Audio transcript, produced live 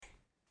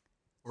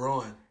We're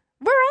on.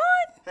 We're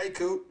on? Hey,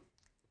 Coop.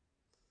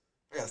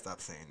 I gotta stop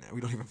saying that. We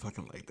don't even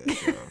fucking like that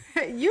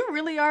show. You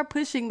really are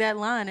pushing that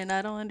line, and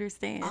I don't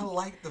understand. I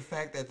like the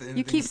fact that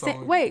you keep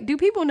saying. Wait, do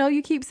people know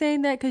you keep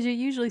saying that? Because you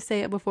usually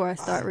say it before I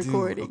start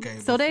recording. Okay,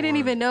 so they didn't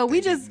even know.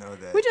 We just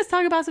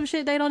talk about some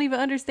shit they don't even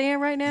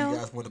understand right now. You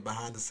guys want a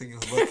behind the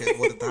scenes look at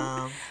what a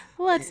time.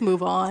 Let's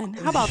move on.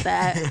 How about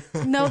that?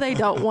 No, they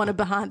don't want a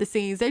behind the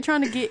scenes. They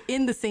trying to get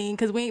in the scene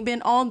because we ain't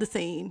been on the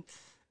scene.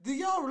 Do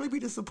y'all really be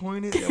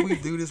disappointed that we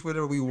do this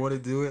whenever we want to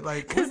do it?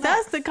 Like, because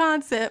that's the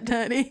concept,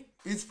 honey.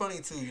 It's funny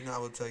too, I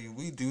will tell you,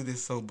 we do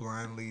this so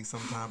blindly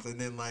sometimes, and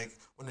then like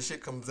when the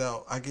shit comes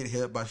out, I get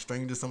hit by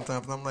strangers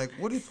sometimes, and I'm like,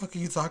 what the fuck are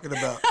you talking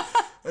about?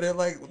 And then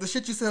like the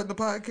shit you said in the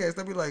podcast,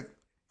 I'd be like,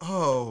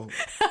 oh,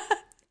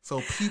 so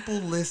people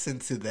listen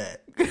to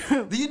that.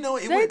 Do you know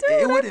it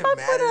wouldn't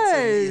matter to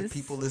me if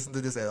people listen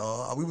to this at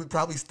all. We would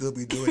probably still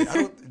be doing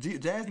it.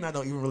 Jazz and I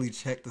don't even really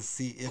check to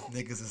see if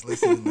niggas is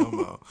listening no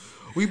more.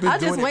 We've been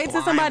doing it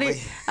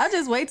blindly. I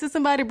just wait till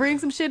somebody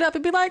brings some shit up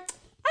and be like,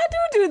 I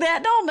do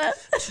that, don't I?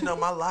 But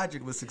my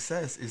logic with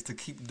success is to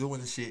keep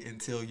doing shit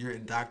until you're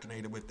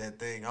indoctrinated with that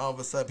thing. All of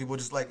a sudden, people are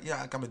just like,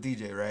 yeah, I'm a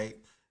DJ, right?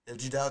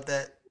 Did you doubt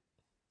that?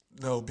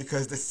 No,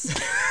 because this...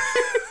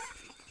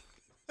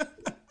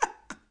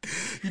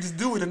 You just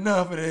do it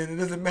enough, and it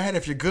doesn't matter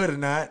if you're good or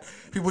not.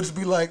 People just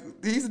be like,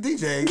 he's a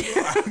DJ.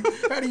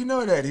 How do you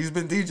know that? He's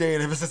been DJing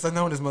ever since I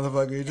know this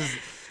motherfucker. It just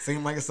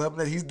seemed like it's something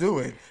that he's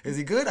doing. Is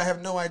he good? I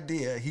have no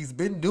idea. He's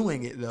been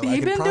doing it, though.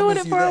 He's been doing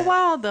it for a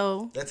while,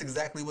 though. That's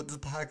exactly what this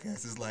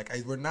podcast is like.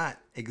 We're not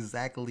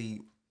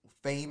exactly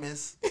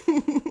famous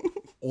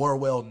or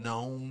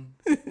well-known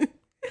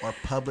or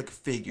public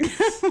figures.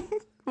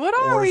 What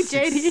are we,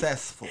 JD?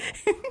 Successful.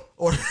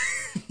 Or...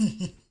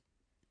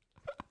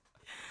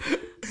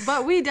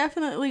 But we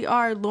definitely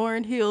are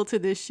Lauryn Hill to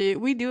this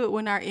shit. We do it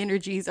when our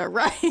energies are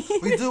right.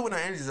 We do it when our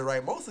energies are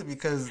right, mostly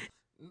because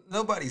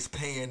nobody's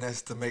paying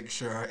us to make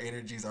sure our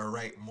energies are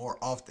right more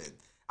often.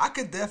 I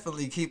could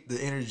definitely keep the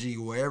energy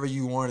wherever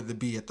you want it to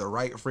be at the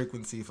right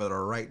frequency for the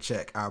right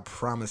check. I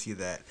promise you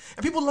that.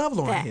 And people love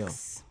Lauryn Hill.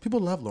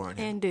 People love Lauryn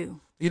Hill. And do.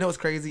 You know what's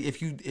crazy?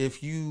 If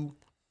you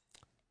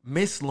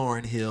miss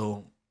Lauryn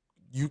Hill,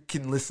 you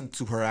can listen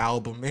to her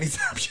album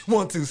anytime you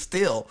want to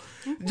still.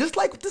 Just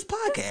like this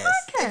podcast.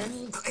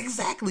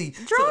 Exactly.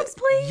 Drugs,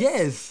 please?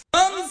 Yes.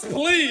 Drugs,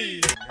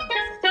 please.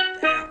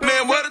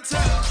 Man, what a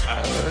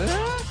time.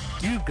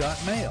 You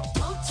got mail.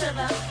 O to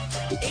the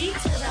E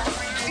to the.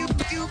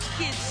 You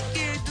get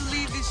scared to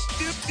leave this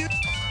stupid.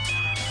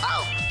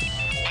 Oh!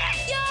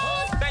 Yo!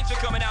 Thanks for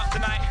coming out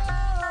tonight.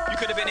 You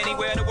could have been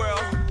anywhere in the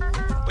world,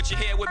 but you're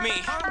here with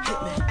me.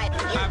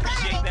 I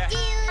appreciate that.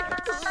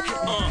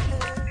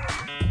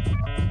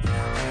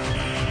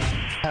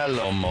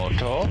 Hello,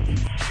 Moto.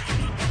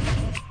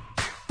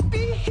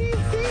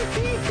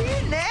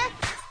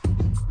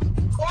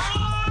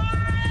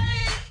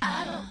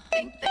 I don't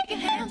think they can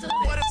handle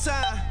it. What a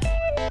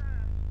time.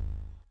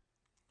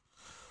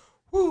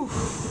 Whew.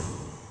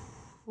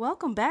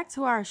 Welcome back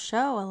to our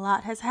show. A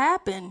lot has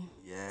happened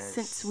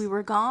since we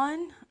were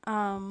gone.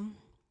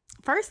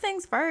 First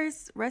things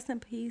first, rest in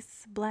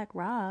peace, Black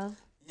Rob.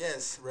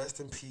 Yes, rest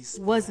in peace.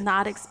 Was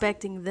not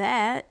expecting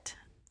that.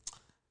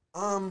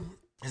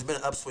 There's been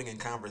an upswing in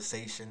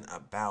conversation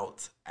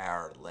about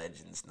our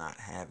legends not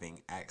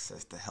having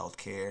access to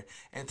healthcare.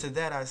 And to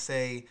that I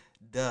say,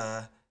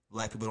 duh,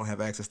 Black people don't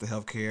have access to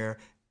healthcare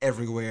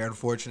everywhere,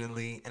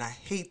 unfortunately. And I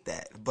hate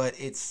that. But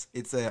it's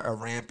a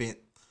rampant,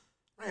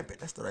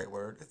 that's the right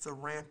word. It's a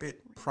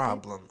rampant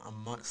problem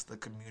amongst the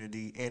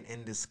community and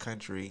in this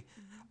country.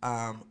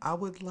 I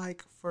would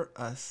like for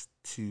us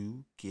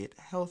to get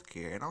health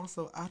care. And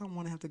also, I don't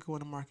want to have to go in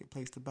the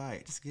marketplace to buy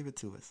it. Just give it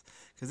to us.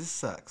 Because it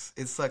sucks.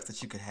 It sucks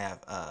that you could have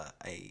a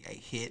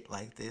hit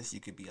like this. You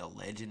could be a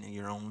legend in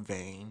your own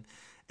vein.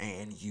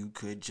 And you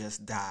could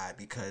just die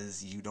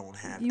because you don't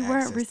have access to health care.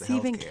 You weren't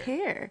receiving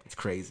care. It's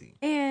crazy.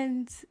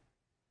 And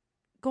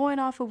going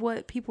off of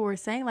what people were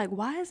saying, like,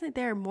 why isn't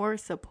there more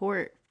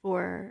support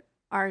for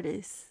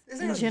artists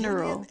in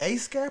general?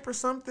 ASCAP or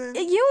something?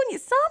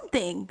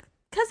 Something.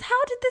 Because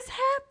how did this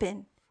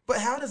happen? But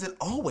how does it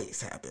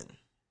always happen?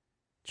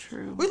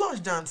 True. We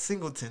lost John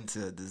Singleton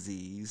to a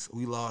disease.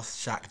 We lost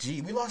Shock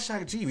G. We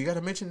got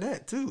to mention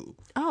that, too.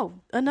 Oh,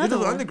 another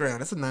one.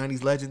 Underground. That's a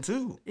 90s legend,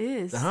 too. It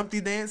is. The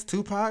Humpty Dance,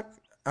 Tupac.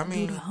 I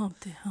mean. Do the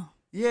Humpty Hump.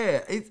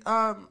 Yeah. It's,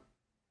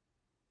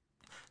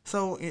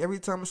 so every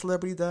time a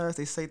celebrity dies,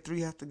 they say 3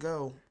 have to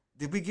go.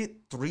 Did we get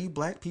 3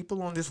 black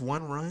people on this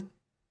one run?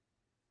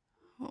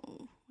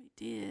 Oh, we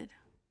did.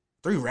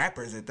 3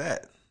 rappers at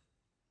that.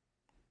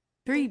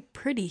 3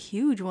 pretty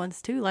huge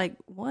ones too, like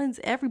ones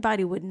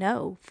everybody would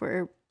know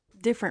for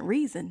different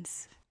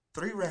reasons.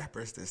 3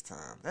 rappers this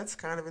time. That's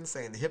kind of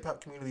insane. The hip hop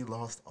community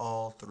lost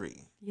all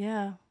 3.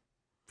 Yeah.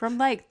 From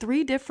like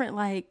 3 different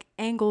like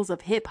angles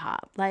of hip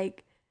hop.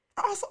 Like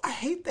also I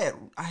hate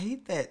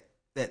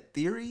that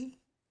theory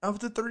of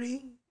the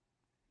 3.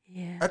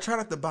 Yeah. I try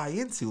not to buy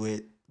into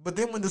it, but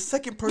then when the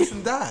second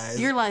person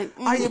dies, you're like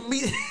I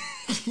immediately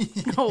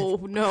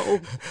Oh no.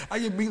 I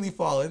immediately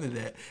fall into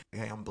that.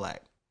 Hey, I'm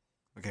black.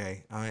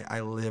 Okay, I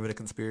live in a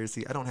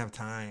conspiracy. I don't have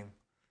time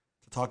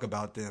to talk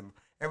about them.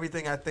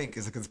 Everything I think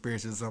is a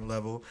conspiracy to some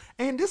level,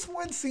 and this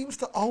one seems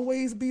to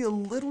always be a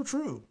little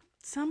true.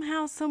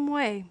 Somehow, some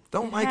way,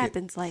 Don't like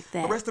happens like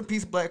that. But rest in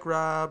peace, Black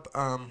Rob.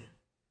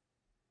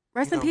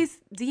 Rest in peace,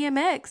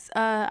 DMX.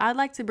 I'd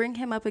like to bring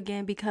him up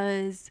again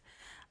because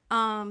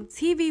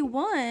TV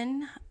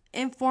One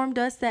informed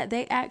us that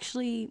they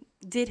actually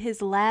did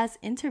his last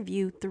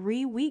interview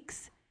 3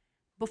 weeks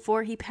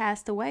before he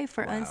passed away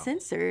for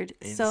Uncensored.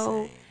 Insane.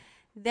 So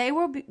they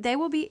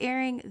will be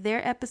airing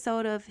their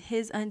episode of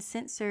his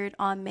Uncensored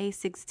on May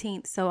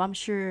 16th. So I'm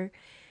sure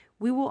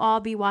we will all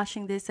be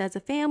watching this as a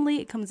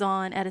family. It comes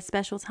on at a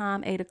special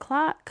time,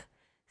 8:00.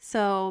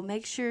 So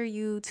make sure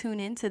you tune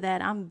into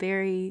that. I'm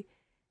very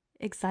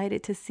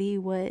excited to see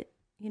what,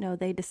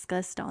 they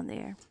discussed on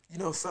there.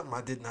 Something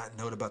I did not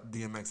note about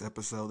the DMX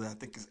episode that I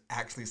think is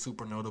actually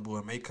super notable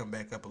and may come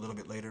back up a little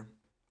bit later.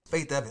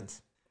 Faith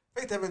Evans.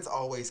 Faith Evans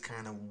always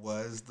kind of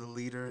was the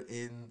leader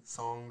in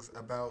songs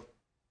about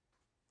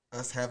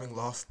us having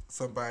lost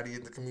somebody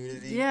in the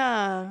community.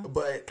 Yeah.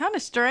 But kind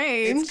of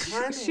strange. It's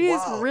kind of She's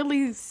wild.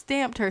 really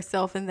stamped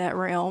herself in that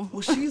realm.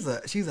 Well, she's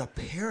a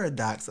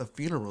paradox of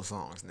funeral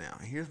songs now.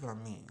 And here's what I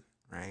mean,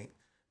 right?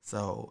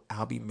 So,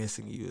 I'll Be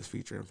Missing You is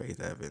featuring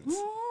Faith Evans.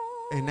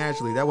 And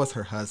naturally, that was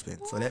her husband.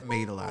 So that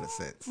made a lot of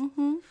sense.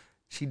 Mm-hmm.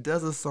 She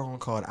does a song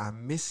called I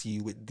Miss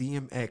You with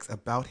DMX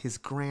about his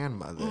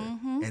grandmother.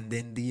 Mm-hmm. And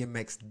then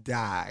DMX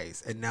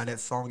dies. And now that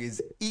song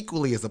is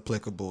equally as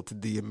applicable to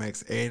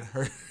DMX and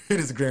her and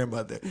his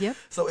grandmother. Yep.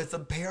 So it's a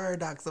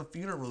paradox of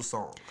funeral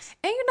songs.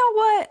 And you know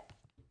what?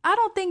 I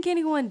don't think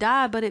anyone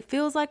died, but it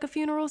feels like a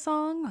funeral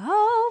song.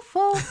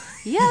 Hopeful,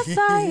 yes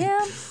I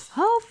am.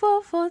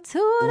 Hopeful for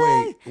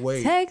today.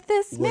 Wait. Take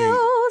this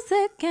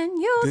music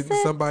and use it.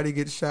 Didn't somebody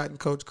get shot in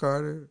Coach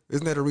Carter?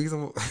 Isn't that a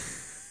reason?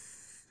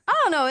 I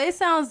don't know. It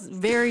sounds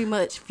very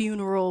much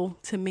funeral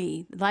to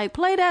me. Like,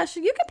 play that.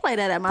 You can play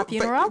that at my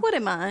funeral. I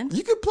wouldn't mind.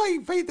 You could play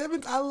Faith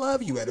Evans, I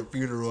Love You at a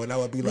funeral, and I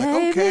would be like,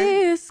 Baby,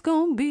 okay. it's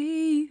gonna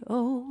be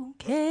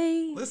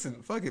okay.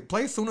 Listen, fuck it.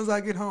 Play as soon as I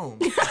get home.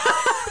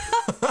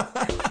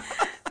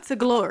 To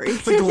glory.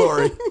 To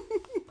glory.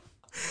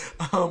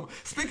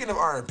 Speaking of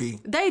R&B.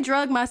 They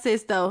drugged my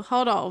sis, though.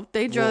 Hold on.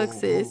 They drugged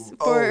sis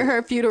for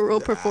her funeral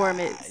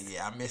performance.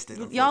 Yeah, I missed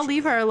it. Y'all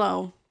leave her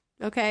alone,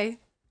 okay?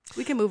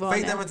 We can move on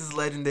Faith now. Evans is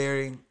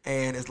legendary,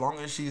 and as long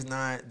as she's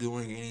not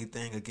doing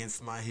anything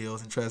against my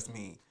heels, and trust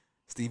me,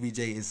 Stevie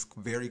J is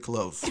very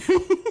close.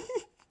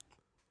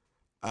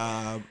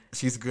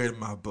 She's good in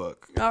my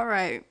book. All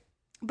right.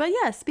 But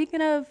yeah,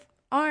 speaking of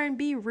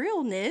R&B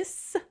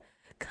realness,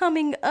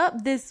 coming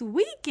up this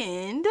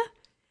weekend,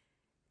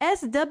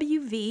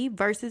 SWV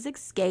versus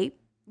Escape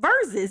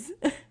versus.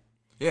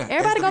 Yeah,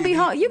 Everybody SWV gonna be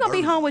home. You're gonna be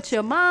versus. home with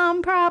your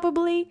mom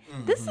probably.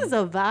 Mm-hmm. This is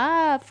a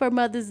vibe for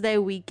Mother's Day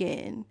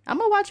weekend. I'm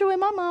gonna watch it with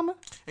my mama.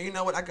 And you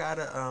know what? I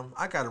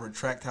gotta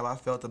retract how I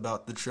felt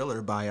about the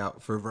Triller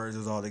buyout for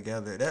Versus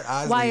altogether. That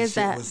Isley Why is shit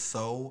that? was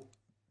so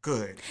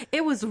good.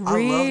 It was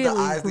really, I love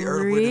the Isley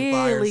Earth, Wind and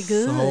Fire really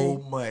good. so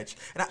much.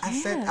 And I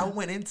said I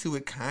went into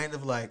it kind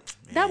of like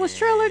that was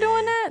Triller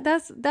doing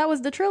that. That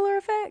was the Triller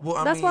effect.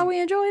 Well, that's why we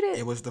enjoyed it.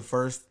 It was the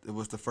first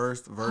Versus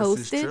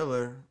Hosted?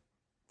 Triller.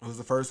 It was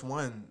the first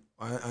one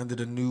under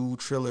the new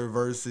Triller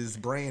Versus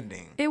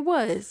branding. It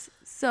was.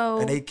 So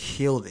and they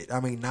killed it. I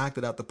mean, knocked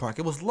it out the park.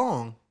 It was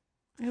long.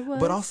 It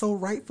was. But also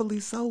rightfully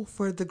so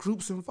for the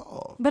groups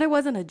involved. But it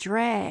wasn't a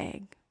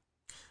drag.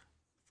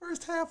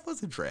 First half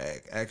was a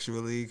drag,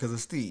 actually, because of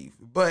Steve.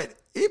 But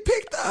it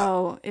picked up.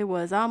 Oh, it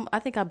was. I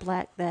think I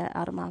blacked that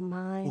out of my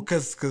mind. Well,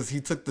 because he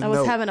took the I note.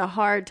 was having a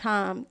hard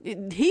time.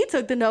 He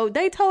took the note.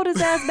 They told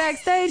his ass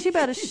backstage, he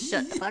better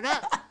shut the fuck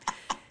up.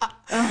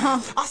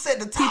 I said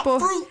the top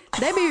fruit.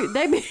 They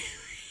be.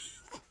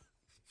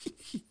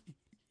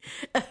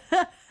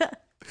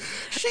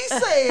 She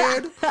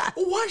said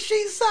what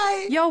she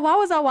say. Yo, why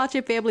was I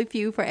watching Family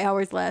Feud for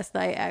hours last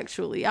night,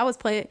 actually? I was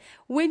playing.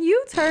 When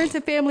you turn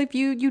to Family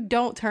Feud, you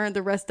don't turn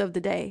the rest of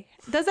the day.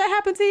 Does that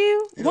happen to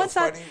you? You know what's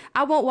funny?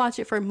 I won't watch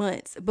it for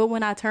months, but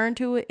when I turn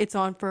to it, it's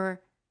on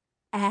for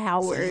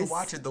hours. So you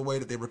watch it the way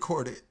that they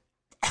record it.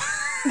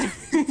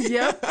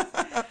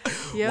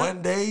 Yep.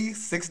 One day,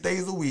 6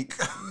 days a week.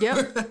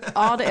 Yep.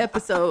 All the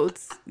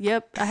episodes.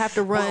 Yep. I have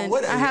to run.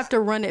 Well, I have to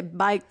run it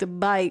bike to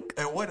bike.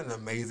 And what an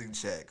amazing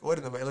check. What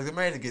an amazing. Like,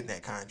 imagine getting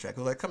that contract.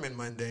 It was like, come in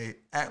Monday,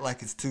 act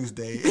like it's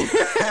Tuesday,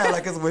 act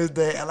like it's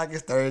Wednesday, act like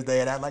it's Thursday,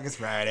 and act like it's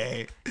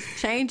Friday.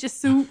 Change your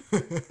suit.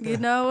 You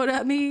know what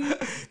I mean?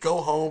 Go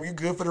home. You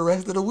good for the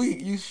rest of the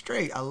week. You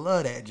straight. I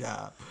love that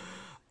job.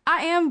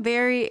 I am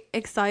very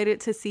excited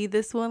to see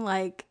this one.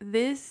 Like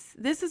this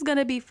is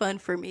gonna be fun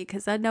for me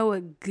because I know a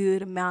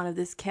good amount of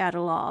this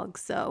catalog.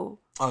 So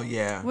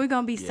we're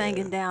gonna be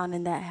singing down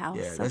in that house.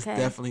 Yeah, that's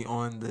definitely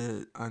on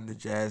the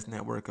Jazz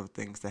Network of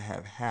things that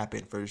have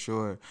happened for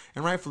sure,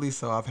 and rightfully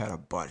so. I've had a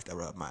bunch that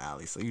were up my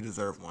alley, so you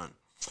deserve one.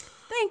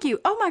 Thank you.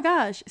 Oh my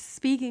gosh!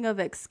 Speaking of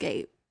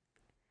Escape,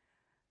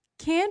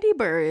 Candy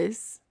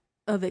Burris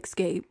of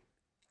Escape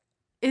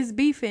is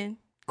beefing,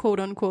 quote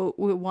unquote,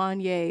 with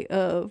Wanye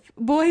of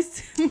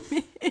Boyz II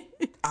Men.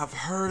 I've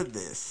heard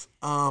this.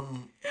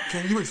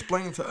 Can you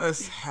explain to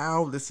us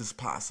how this is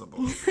possible?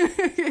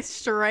 It's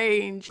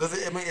strange.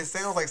 It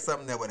sounds like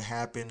something that would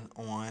happen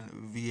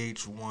on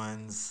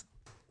VH1's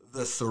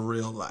The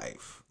Surreal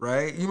Life,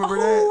 right? You remember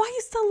that? Oh, I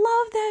used to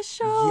love that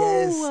show.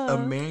 Yes,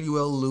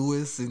 Emmanuel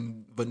Lewis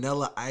and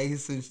Vanilla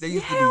Ice, and they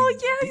used Hell to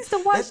be. yeah, I used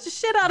to watch the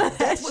shit out of that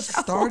That's what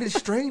show. started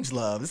Strange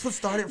Love. This what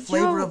started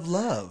Flavor of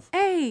Love.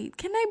 Hey,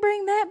 can they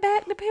bring that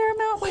back to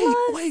Paramount Plus?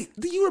 Wait.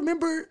 Do you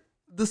remember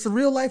the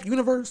Surreal Life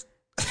universe?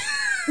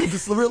 The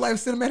Surreal Life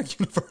cinematic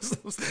universe.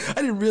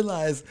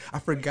 I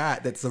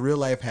forgot that Surreal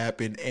Life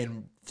happened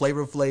and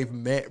Flavor Flav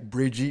met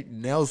Brigitte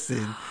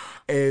Nelson.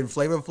 And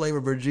Flavor Flav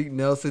and Brigitte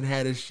Nelson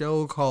had a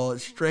show called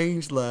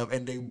Strange Love,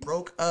 and they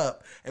broke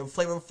up. And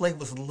Flavor Flav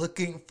was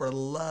looking for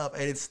love,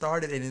 and it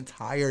started an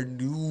entire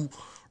new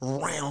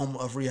realm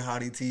of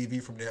reality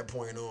TV from that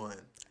point on.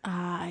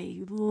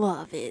 I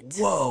love it.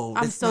 Whoa!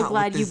 I'm so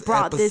glad you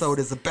brought this. Episode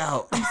is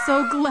about. I'm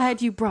so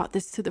glad you brought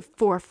this to the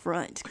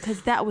forefront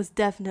because that was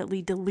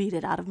definitely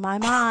deleted out of my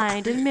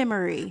mind and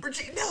memory.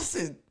 Brigitte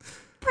Nelson.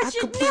 Brigitte I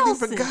completely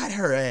Nelson. forgot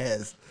her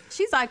ass.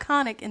 She's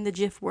iconic in the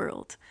GIF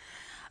world.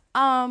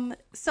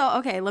 So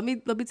okay, let me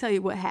tell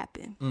you what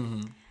happened.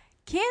 Mm-hmm.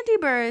 Candy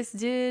Burris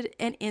did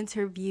an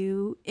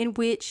interview in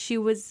which she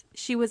was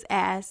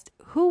asked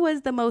who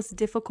was the most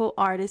difficult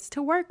artist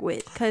to work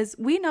with, because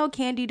we know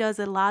Candy does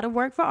a lot of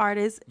work for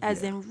artists,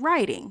 as in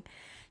writing.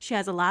 She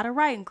has a lot of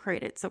writing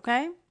credits.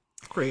 Okay,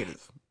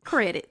 credits.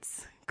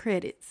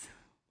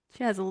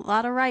 She has a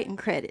lot of writing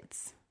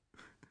credits.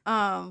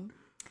 And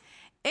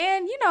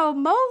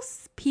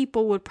most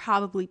people would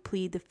probably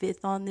plead the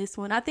fifth on this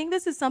one. I think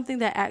this is something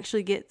that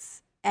actually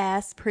gets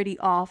asked pretty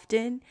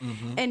often.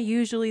 Mm-hmm. And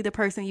usually the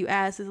person you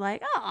ask is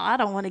like, oh, I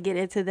don't want to get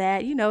into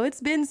that.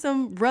 It's been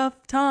some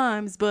rough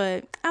times,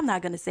 but I'm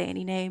not going to say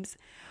any names.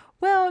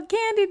 Well,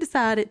 Candy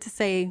decided to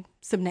say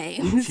some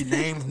names. She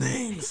named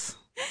names.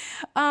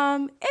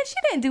 And she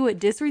didn't do it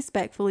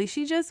disrespectfully.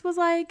 She just was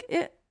like,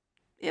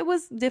 it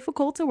was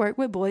difficult to work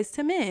with Boyz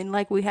II Men.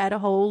 Like, we had a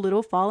whole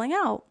little falling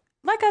out.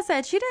 Like I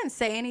said, she didn't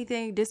say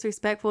anything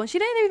disrespectful, and she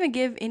didn't even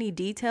give any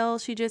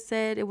details. She just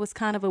said it was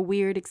kind of a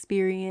weird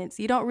experience.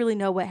 You don't really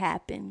know what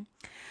happened.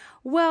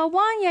 Well,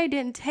 Wanye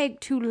didn't take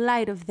too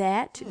light of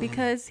that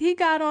because he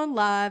got on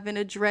live and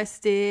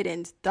addressed it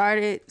and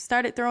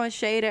started throwing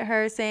shade at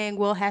her, saying,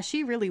 well, has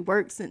she really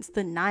worked since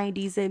the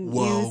 90s in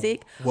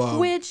music? Whoa.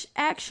 Which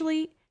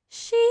actually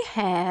she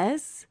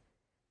has.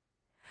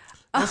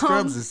 No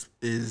Scrubs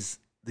is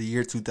the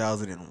year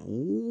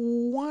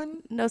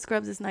 2001? No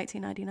Scrubs is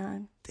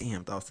 1999.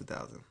 Damn, that was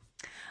 2000.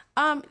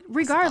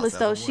 Regardless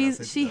though, she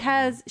she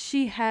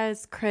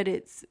has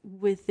credits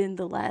within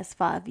the last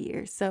 5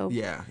 years. So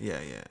yeah.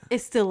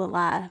 it's still a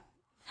lie,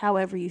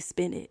 however you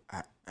spin it.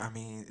 I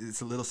mean,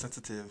 it's a little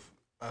sensitive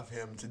of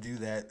him to do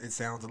that. It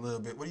sounds a little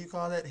bit, what do you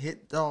call that?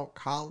 Hit dog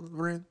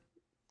hollering?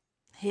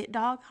 Hit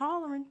dog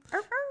hollering.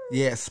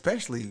 Yeah,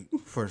 especially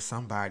for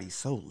somebody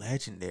so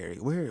legendary.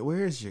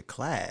 Where is your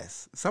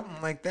class?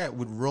 Something like that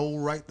would roll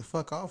right the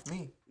fuck off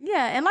me.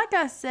 Yeah, and like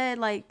I said,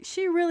 like,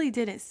 she really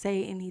didn't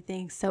say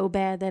anything so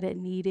bad that it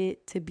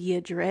needed to be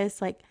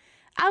addressed. Like,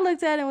 I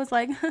looked at it and was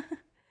like,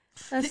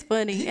 that's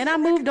funny. And I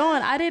moved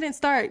on. I didn't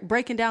start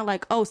breaking down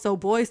like, oh, so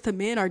Boyz II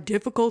Men are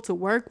difficult to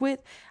work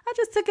with. I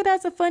just took it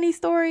as a funny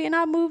story and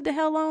I moved the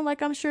hell on,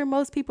 like I'm sure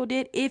most people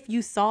did if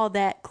you saw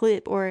that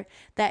clip or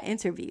that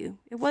interview.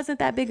 It wasn't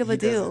that big of a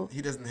deal.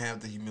 He doesn't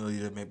have the humility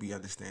to maybe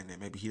understand that.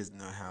 Maybe he doesn't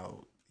know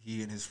how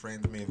he and his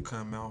friends may have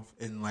come off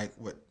in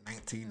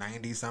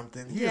 1990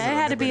 something. It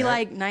had to be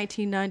like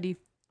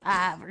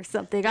 1995 or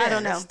something. I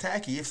don't know. That's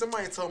tacky. If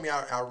somebody told me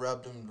I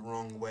rubbed them the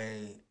wrong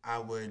way, I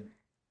would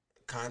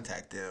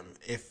contact them.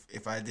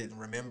 If I didn't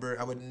remember,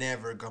 I would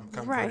never come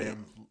for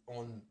them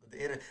on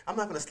the internet. I'm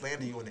not going to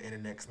slander you on the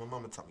internet because my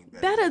mama taught me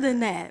better than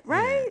that,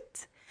 right?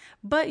 Yeah.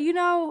 But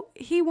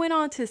he went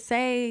on to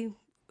say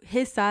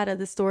his side of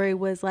the story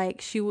was like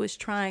she was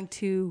trying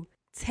to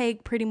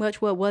take pretty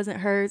much what wasn't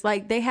hers.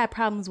 Like, they had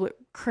problems with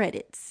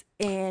credits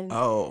and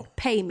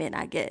payment,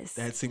 I guess.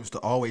 That seems to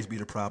always be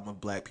the problem of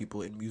black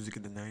people in music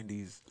in the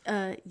 90s.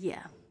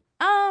 Yeah.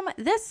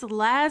 This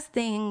last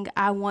thing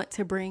I want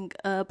to bring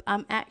up,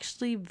 I'm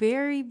actually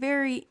very,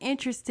 very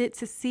interested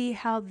to see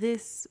how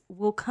this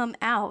will come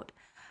out.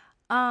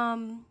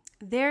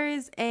 There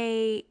is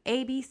a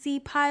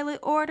ABC pilot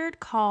ordered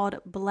called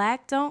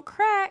Black Don't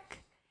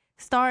Crack,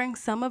 starring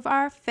some of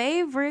our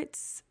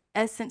favorites,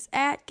 Essence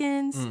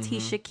Atkins,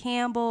 Tisha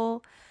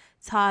Campbell,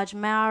 Taj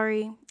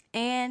Mowry,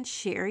 and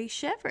Sherry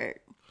Shepherd.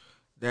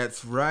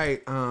 That's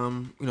right.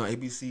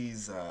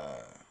 ABC's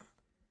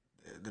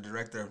the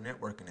director of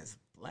networking is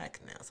black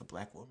now. It's a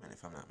black woman,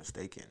 if I'm not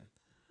mistaken.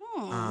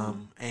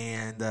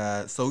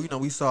 So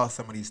we saw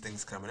some of these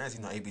things coming. As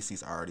you know,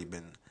 ABC's already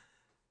been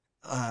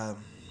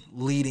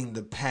leading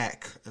the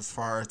pack as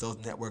far as those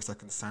networks are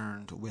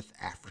concerned with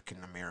African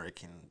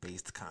American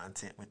based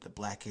content, with the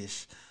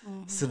Blackish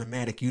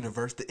cinematic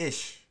universe, the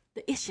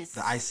ISHs,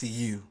 the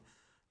ICU,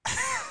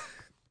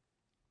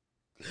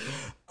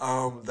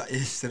 the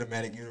ISH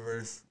cinematic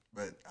universe.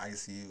 But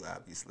ICU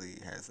obviously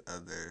has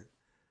other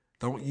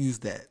Don't use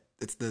that.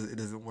 It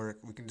doesn't work.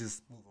 We can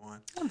just move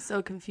on. I'm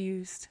so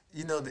confused.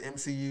 You know the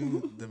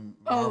MCU, the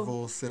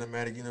Marvel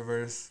Cinematic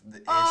Universe,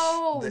 the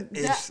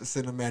Ish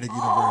Cinematic Universe.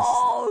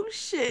 Oh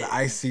shit! The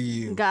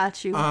ICU.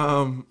 Got you.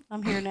 I'm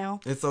here now.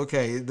 It's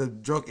okay. The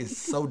joke is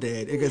so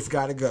dead. It's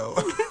got to go.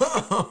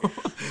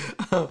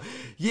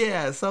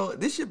 Yeah, so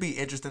this should be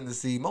interesting to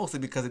see, mostly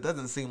because it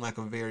doesn't seem like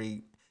I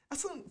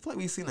feel like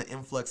we've seen an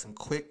influx in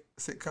quick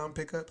sitcom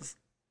pickups,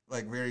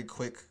 like very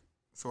quick,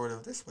 sort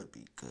of. This would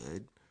be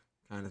good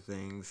kind of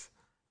things,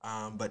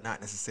 but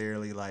not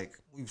necessarily like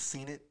we've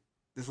seen it.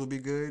 This would be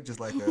good. Just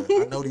like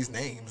I know these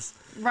names,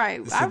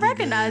 Right. This I would be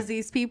recognize good.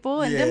 these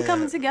people, and Yeah. them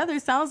coming together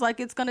sounds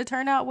like it's going to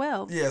turn out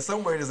well. Yeah,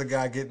 somewhere there's a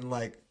guy getting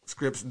like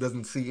scripts and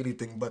doesn't see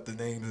anything but the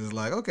names. Is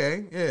like,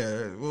 okay,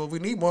 yeah, well, we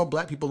need more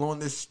black people on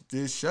this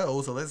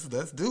show, so let's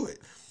do it.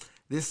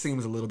 This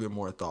seems a little bit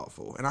more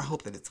thoughtful, and I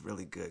hope that it's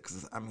really good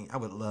because I mean, I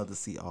would love to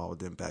see all of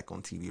them back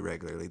on TV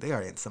regularly. They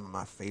are in some of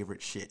my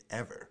favorite shit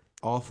ever.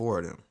 All four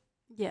of them.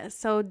 Yes.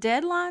 So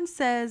Deadline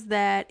says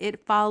that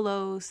it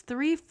follows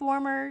 3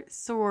 former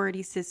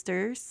sorority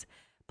sisters,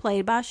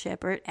 played by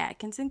Shepard,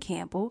 Atkins, and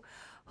Campbell,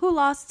 who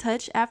lost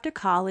touch after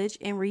college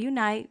and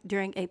reunite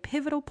during a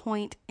pivotal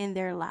point in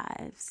their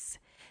lives.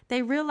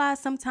 They realize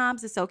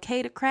sometimes it's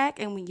okay to crack,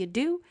 and when you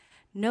do,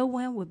 no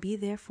one will be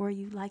there for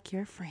you like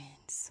your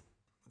friends.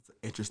 It's an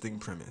interesting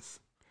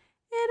premise.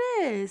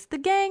 It is. The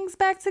gang's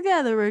back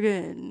together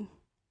again.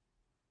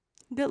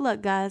 Good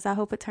luck, guys. I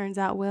hope it turns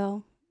out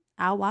well.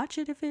 I'll watch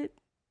it if it,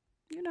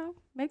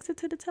 makes it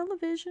to the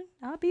television.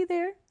 I'll be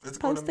there. It's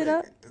Post gonna it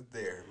up. It's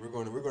there. We're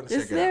going to check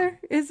It's it there. out.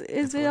 Is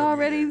It's it gonna be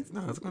already?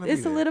 there. No, it's gonna be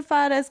It's there.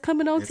 solidified as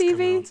coming on It's TV.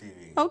 coming on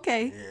TV.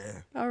 Okay.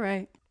 Yeah. All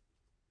right.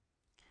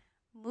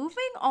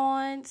 Moving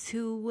on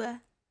to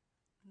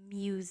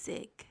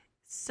music.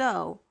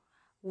 So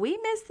we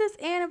missed this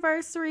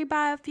anniversary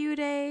by a few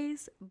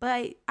days,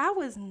 but I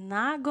was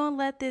not gonna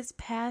let this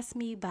pass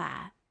me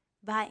by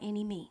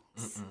any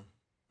means.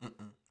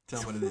 Tell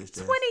me what it is,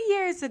 Jess. 20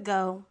 years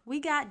ago, we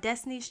got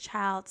Destiny's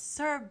Child's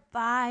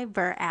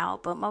Survivor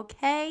album,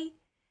 okay?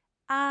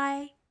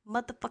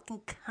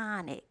 Motherfucking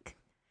iconic.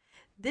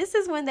 This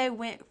is when they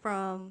went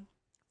from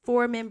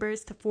 4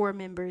 members to 4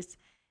 members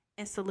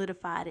and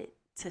solidified it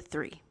to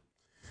 3.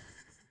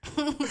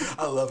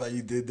 I love how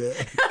you did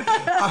that.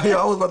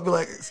 I was about to be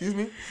like, excuse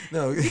me?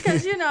 No.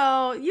 Because you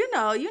know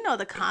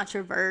the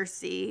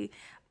controversy.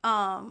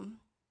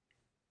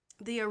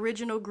 The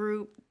original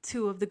group,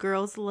 2 of the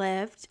girls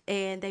left,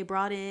 and they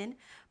brought in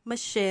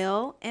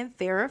Michelle and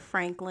Farrah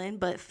Franklin,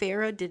 but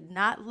Farrah did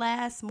not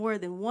last more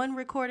than 1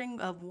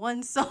 recording of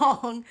 1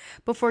 song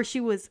before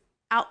she was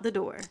out the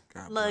door.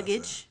 God bless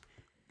Luggage.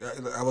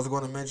 I was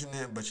going to mention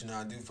it, but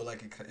I do feel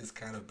like it's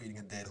kind of beating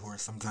a dead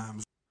horse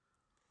sometimes.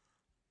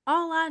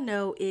 All I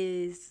know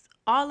is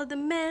all of the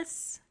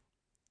mess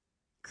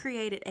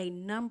created a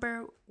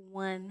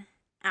 #1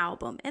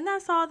 album, and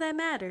that's all that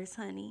matters,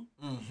 honey.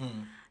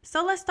 Mm-hmm.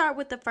 So let's start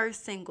with the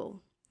first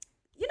single.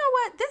 You know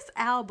what? This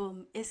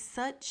album is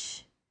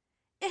it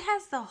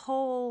has the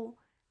whole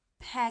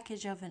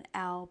package of an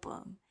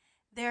album.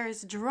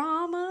 There's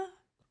drama.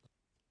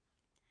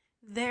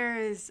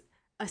 There's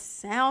a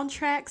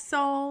soundtrack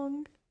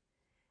song.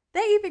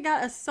 They even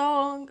got a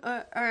song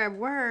or a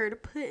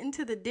word put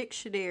into the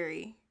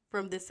dictionary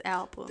from this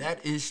album.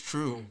 That is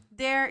true.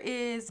 There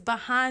is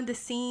behind the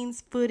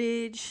scenes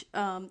footage,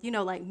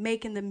 like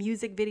making the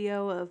music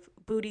video of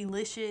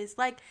Bootylicious.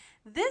 Like,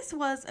 this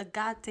was a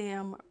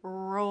goddamn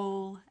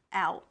roll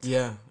out.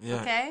 Yeah.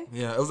 Okay?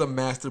 Yeah, it was a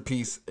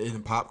masterpiece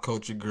in pop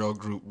culture girl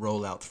group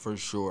rollouts for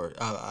sure.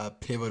 A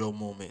pivotal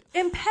moment.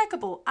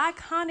 Impeccable,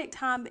 iconic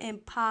time in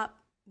pop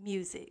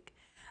music.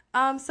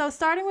 So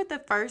starting with the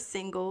first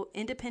single,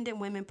 Independent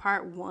Women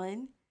Part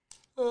 1.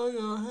 Throw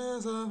your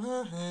hands up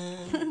her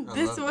hand.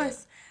 This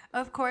was,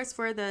 of course,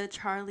 for the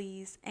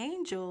Charlie's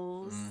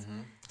Angels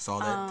Saw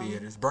that in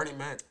theaters. Bernie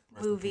Mac rest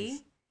in movie.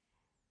 peace.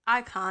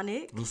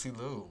 Iconic. Lucy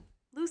Liu.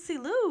 Lucy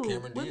Liu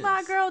Cameron with Diaz.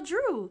 my girl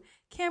Drew,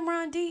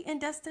 Cameron D, and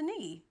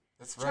Destiny.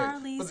 That's right.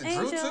 Charlie's Was it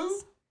Angels. Drew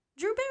too?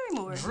 Drew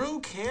Barrymore. Drew,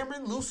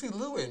 Cameron, Lucy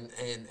Liu,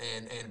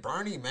 and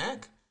Bernie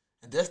Mac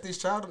and Destiny's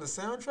Child on the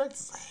soundtrack.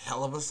 It's a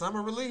hell of a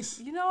summer release.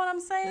 You know what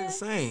I'm saying?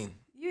 Insane.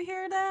 You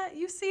hear that?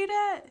 You see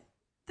that?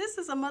 This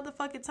is a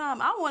motherfucking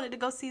time. I wanted to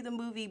go see the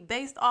movie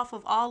based off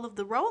of all of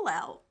the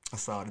rollout. I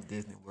saw it at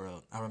Disney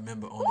World. I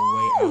remember on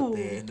the way out Ooh.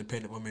 there,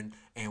 Independent Women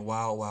and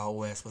Wild Wild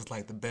West was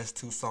like the best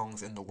 2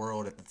 songs in the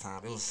world at the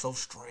time. It was so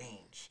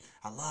strange.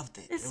 I loved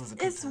it. It was a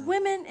good It's time.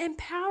 women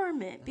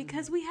empowerment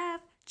because we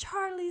have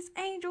Charlie's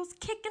Angels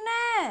kicking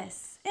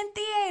ass in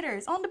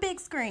theaters on the big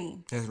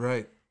screen. That's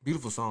right.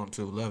 Beautiful song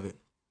too. Love it.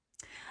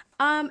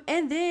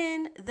 And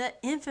then the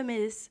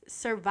infamous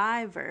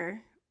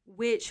Survivor,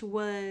 which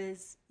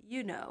was,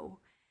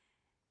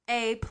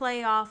 a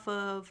play off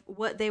of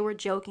what they were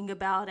joking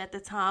about at the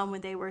time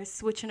when they were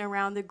switching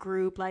around the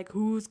group, like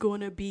who's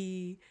going to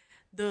be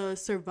the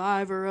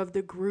survivor of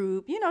the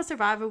group.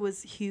 Survivor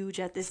was huge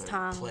at this So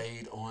time. It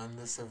played on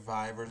the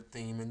Survivor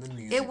theme in the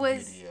music It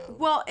was video.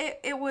 well,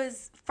 it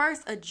was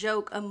first a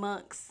joke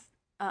amongst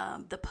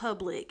the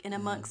public and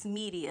amongst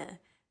media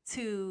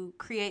to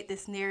create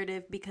this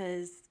narrative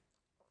because,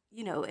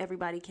 you know,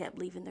 everybody kept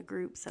leaving the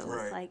group. So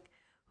it's like,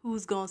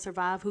 who's going to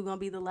survive? Who's going to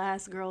be the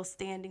last girl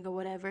standing or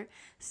whatever?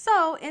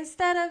 So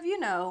instead of, you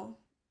know,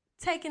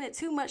 taking it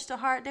too much to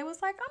heart, they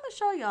was like, I'm going to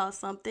show y'all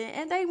something.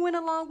 And they went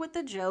along with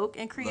the joke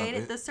and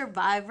created the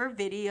Survivor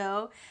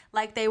video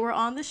like they were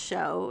on the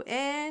show.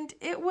 And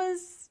it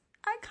was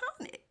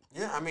iconic.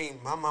 Yeah, I mean,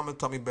 my mama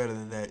taught me better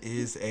than that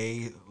is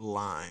a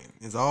line.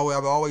 I've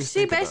always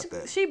think about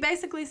that. She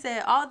basically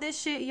said, all this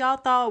shit y'all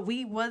thought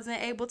we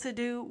wasn't able to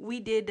do,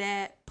 we did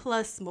that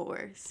plus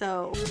more.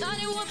 So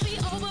thought it would be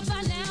over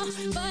by now,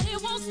 but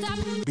it won't stop.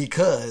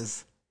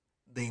 Because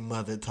they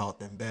mother taught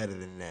them better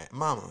than that.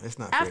 Mama, it's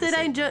not after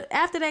fair to say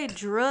after they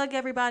drug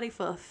everybody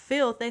for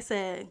filth, they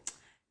said,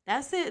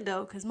 that's it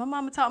though, because my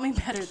mama taught me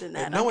better than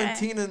that. And knowing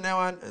Tina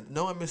now,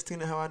 knowing Miss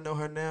Tina how I know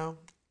her now,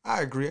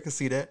 I agree. I can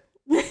see that.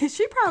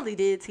 She probably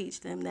did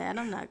teach them that.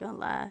 I'm not gonna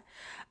lie.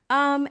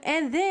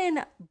 And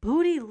then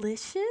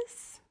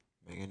Bootylicious.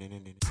 Kelly,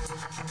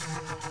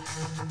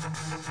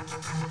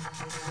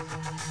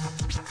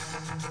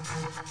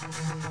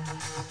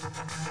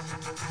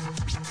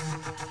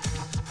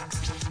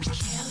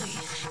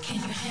 can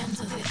you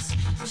handle this?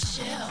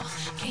 Michelle,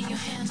 can you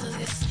handle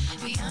this?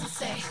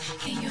 Beyonce,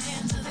 can you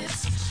handle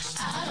this?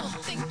 I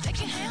don't think they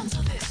can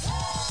handle this.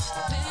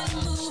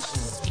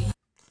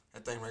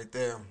 That thing right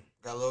there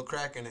got a little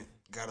crack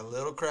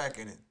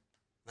in it.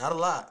 Not a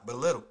lot, but a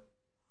little.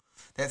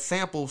 That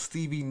sample,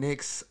 Stevie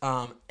Nicks,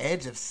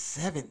 Edge of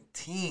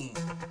 17.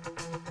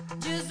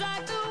 Just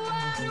like the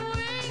one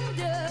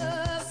ringed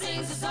up,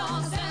 sings a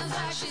song, sounds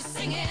like she's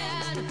singing.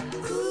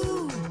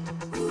 Ooh,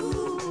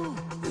 ooh,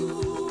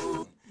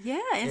 ooh. Yeah,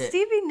 and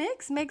Stevie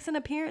Nicks makes an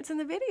appearance in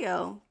the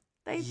video.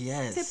 They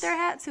tip their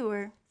hat to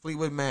her.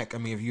 Fleetwood Mac, I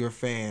mean, if you're a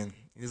fan,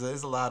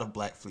 there's a lot of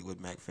black Fleetwood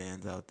Mac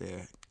fans out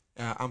there.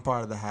 I'm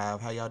part of the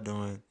Hive. How y'all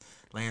doing?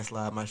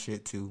 Landslide, my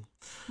shit too.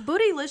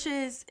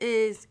 Bootylicious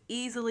is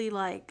easily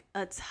like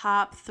a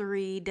top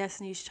 3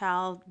 Destiny's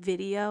Child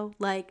video.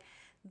 Like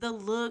the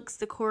looks,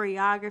 the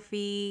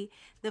choreography,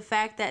 the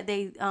fact that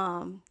they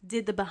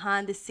did the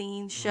behind the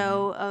scenes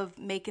show of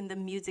making the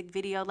music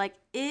video. Like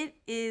it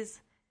is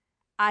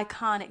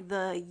iconic.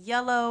 The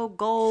yellow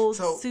gold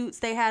suits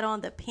they had on,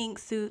 the pink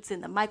suits,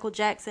 and the Michael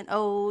Jackson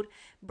ode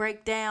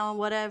breakdown,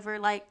 whatever.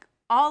 Like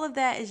all of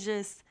that is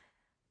just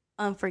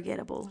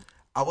unforgettable.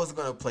 I was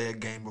going to play a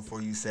game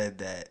before you said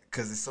that,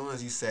 because as soon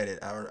as you said it,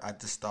 I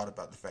just thought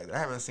about the fact that I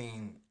haven't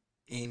seen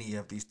any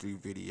of these 3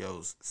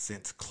 videos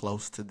since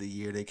close to the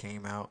year they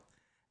came out.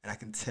 And I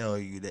can tell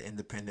you that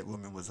Independent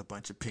Woman was a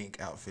bunch of pink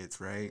outfits,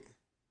 right?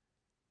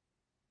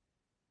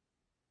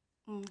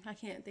 I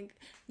can't think.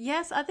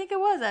 Yes, I think it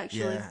was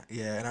actually.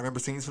 Yeah. And I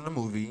remember scenes from the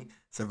movie.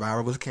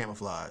 Survivor was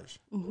camouflage.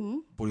 Mm-hmm.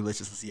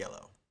 Bootylicious was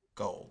yellow,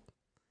 gold.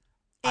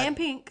 And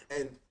pink.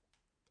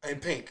 And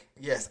pink,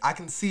 yes. I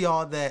can see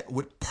all that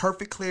with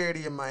perfect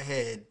clarity in my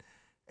head,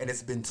 and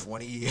it's been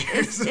 20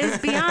 years. It's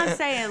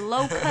Beyonce in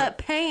low-cut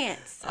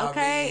pants,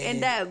 okay?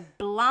 And that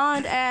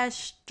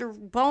blonde-ass,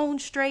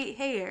 bone-straight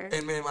hair.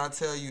 And, man, when I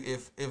tell you,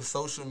 if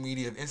social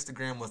media, if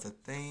Instagram was a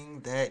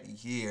thing that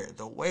year,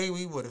 the way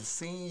we would have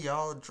seen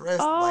y'all dressed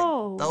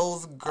like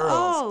those girls.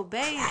 Oh,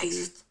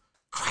 baby.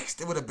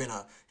 Christ, it would have been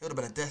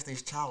a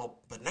Destiny's Child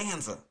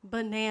bonanza.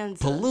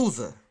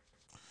 Palooza.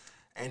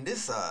 And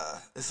this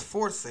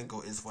 4th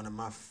single is one of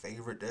my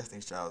favorite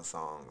Destiny's Child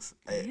songs.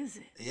 Is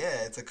it?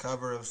 Yeah, it's a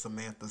cover of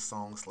Samantha's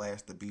song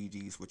 / the Bee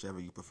Gees, whichever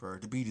you prefer.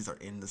 The Bee Gees are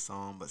in the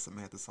song, but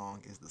Samantha's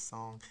song is the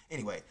song.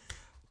 Anyway,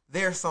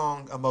 their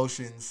song,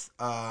 Emotions,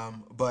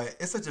 but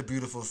it's such a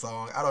beautiful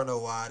song. I don't know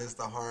why. It's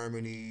the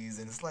harmonies,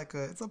 and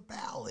it's a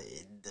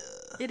ballad.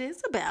 It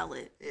is a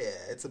ballad.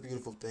 Yeah, it's a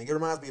beautiful thing. It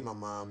reminds me of my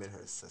mom and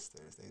her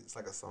sisters. It's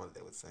like a song that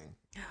they would sing.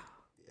 Yeah.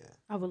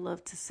 I would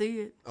love to see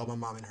it. Oh, my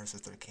mom and her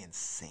sister can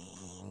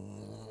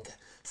sing.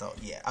 So,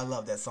 yeah, I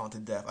love that song to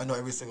death. I know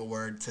every single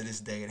word to this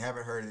day and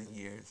haven't heard it in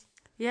years.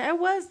 Yeah, it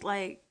was,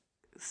 like,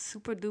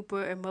 super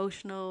duper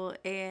emotional.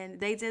 And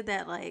they did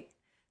that, like,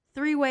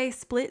 3-way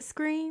split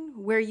screen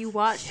where you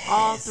watch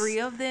all 3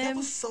 of them. That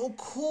was so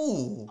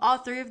cool. All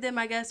 3 of them,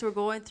 I guess, were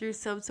going through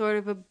some sort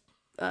of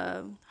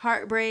a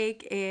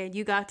heartbreak. And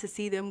you got to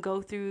see them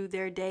go through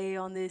their day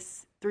on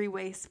this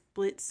 3-way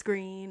split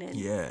screen. And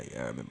yeah,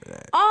 I remember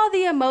that. All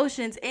the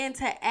emotions. And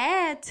to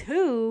add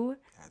to,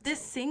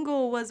 this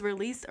single was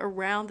released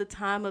around the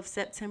time of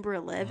September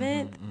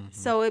 11th.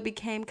 So it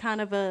became kind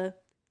of a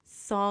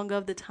song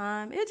of the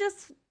time. It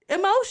just,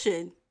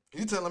 emotion.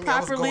 You telling me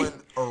I was going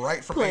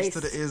right from H to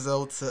the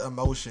Izzo to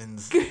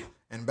Emotions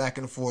and back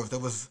and forth.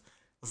 It was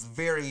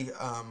very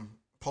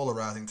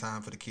polarizing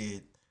time for the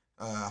kid.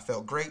 I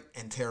felt great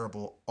and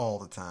terrible all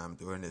the time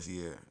during this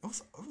year. It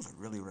was a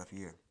really rough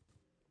year.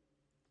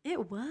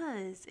 It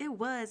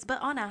was.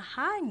 But on a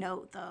high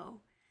note,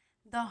 though,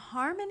 the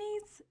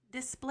harmonies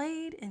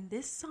displayed in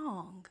this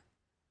song.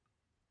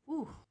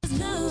 Ooh. There's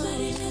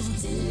nobody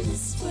left in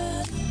this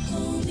world,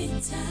 hold me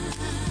tight.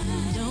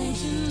 Don't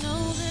you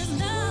know there's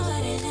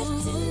nobody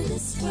left in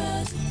this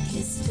world,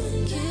 kiss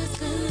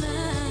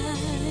goodnight.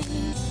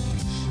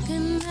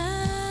 Good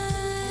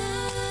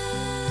night.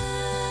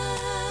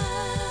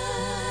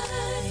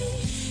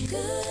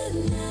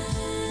 Good night.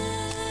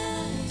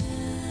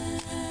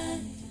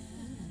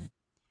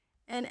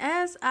 And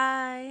as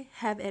I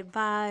have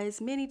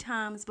advised many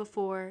times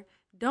before,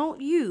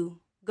 don't you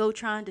go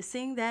trying to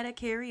sing that at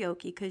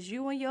karaoke, because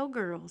you and your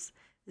girls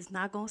is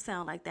not going to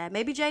sound like that.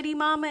 Maybe JD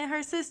Mama and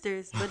her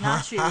sisters, but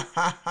not you.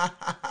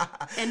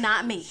 And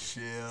not me.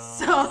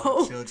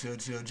 Chill.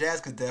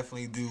 Jazz could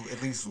definitely do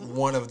at least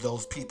one of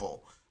those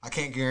people. I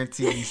can't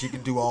guarantee you she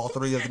can do all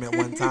three of them at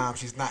one time.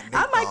 She's not Nate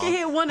I might Dogg. can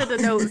hear one of the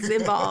notes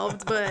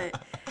involved,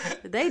 but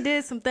they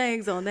did some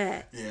things on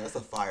that. Yeah, that's a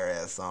fire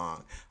ass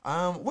song.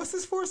 What's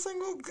this fourth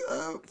single?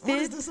 What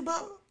is this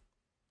about?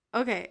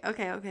 Okay.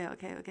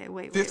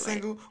 Wait. Fifth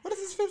single? What is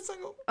this fifth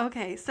single?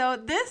 Okay, so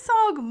this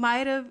song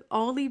might have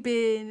only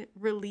been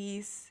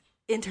released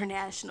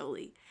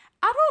internationally.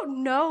 I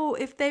don't know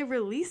if they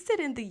released it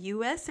in the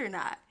US or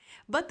not,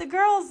 but the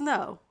girls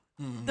know.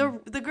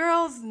 The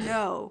girls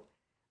know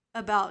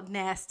about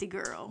Nasty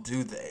Girl.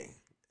 Do they?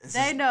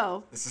 They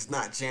know. This is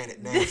not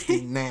Janet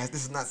Nasty.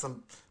 This is not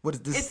some. What is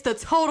this? It's the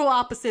total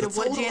opposite The of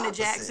what total Janet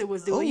opposite. Jackson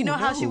was doing. Oh, You know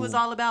how she no. was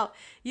all about,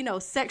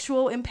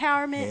 sexual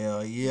empowerment?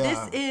 Hell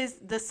yeah. This is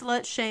the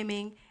slut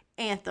shaming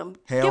anthem.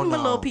 Hell Give them a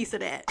no. little piece of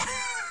that.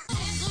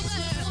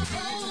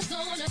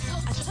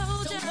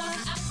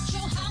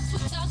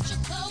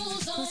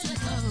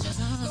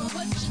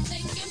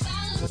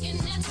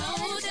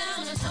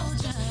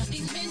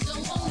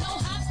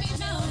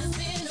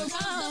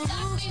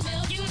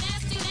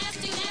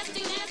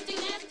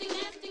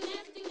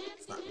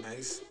 It's not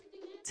nice.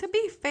 To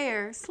be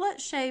fair, slut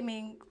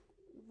shaming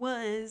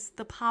was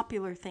the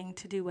popular thing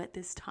to do at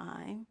this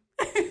time.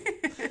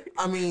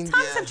 I mean,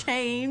 Times yeah. have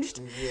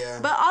changed. Yeah.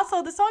 But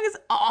also, the song is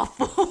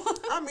awful.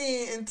 I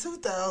mean, in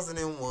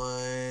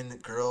 2001,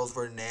 girls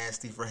were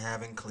nasty for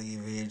having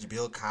cleavage.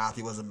 Bill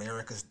Cosby was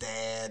America's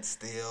dad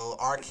still.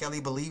 R.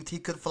 Kelly believed he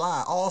could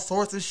fly. All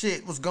sorts of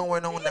shit was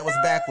going on that was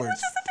It backwards.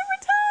 was just a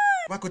different time.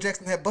 Michael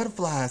Jackson had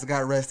butterflies,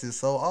 got arrested,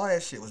 so all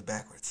that shit was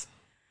backwards.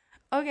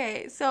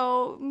 Okay,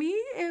 so me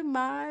and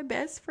my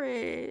best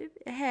friend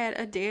had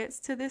a dance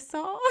to this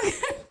song.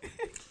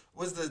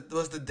 Was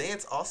the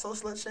dance also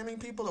slut shaming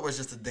people, or was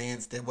it just a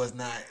dance that was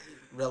not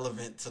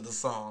relevant to the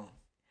song?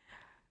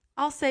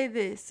 I'll say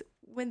this.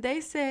 When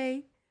they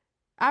say,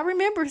 I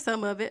remember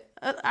some of it.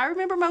 I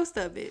remember most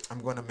of it. I'm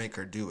going to make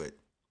her do it.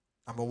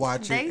 I'm going to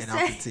watch They it and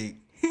I'll say- critique.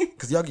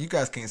 Because you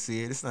guys can't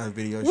see it. It's not a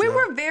video We show.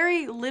 were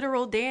very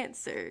literal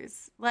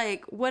dancers.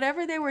 Like,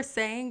 whatever they were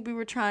saying, we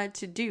were trying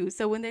to do.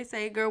 So when they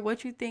say, girl,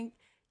 what you think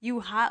you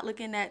hot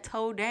looking that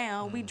toe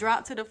down, we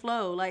drop to the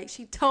flow. Like,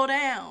 she toe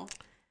down.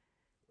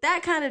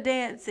 That kind of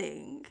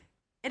dancing.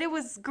 And it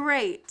was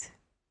great.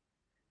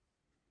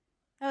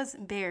 That was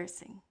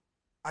embarrassing.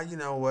 You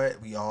know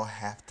what? We all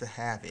have to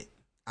have it.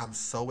 I'm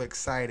so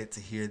excited to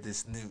hear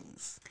this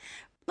news.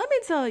 Let me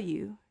tell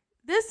you,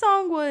 this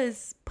song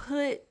was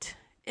put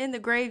in the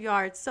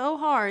graveyard so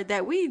hard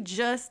that we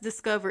just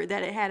discovered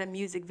that it had a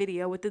music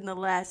video within the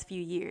last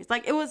few years.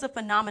 Like, it was a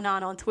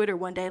phenomenon on Twitter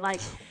one day.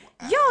 Like,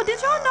 yo,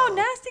 did y'all know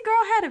Nasty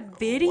Girl had a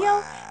video?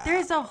 Wow.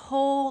 There's a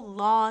whole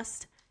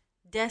lost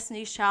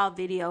Destiny's Child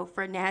video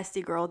for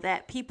Nasty Girl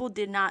that people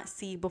did not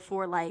see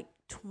before like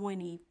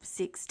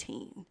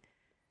 2016.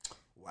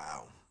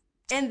 Wow.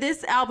 And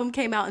this album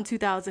came out in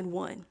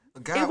 2001.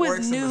 God It was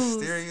works in news.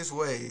 mysterious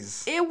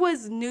ways. It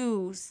was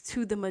news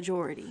to the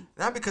majority.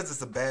 Not because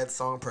it's a bad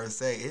song per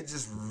se. It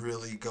just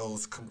really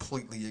goes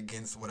completely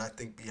against what I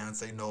think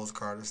Beyonce Knowles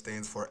Carter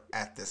stands for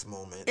at this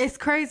moment. It's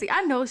crazy.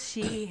 I know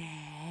she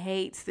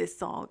hates this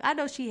song. I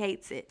know she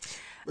hates it.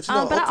 But you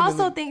know, But I also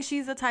ultimately- think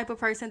she's the type of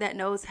person that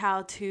knows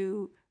how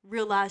to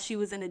realize she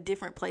was in a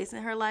different place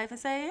in her life and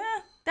say, yeah,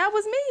 that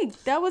was me.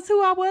 That was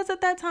who I was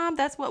at that time.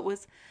 That's what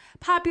was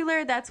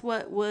popular. That's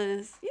what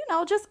was,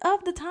 just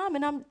of the time.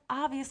 And I'm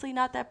obviously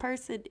not that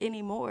person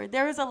anymore.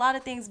 There was a lot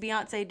of things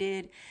Beyonce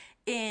did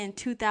in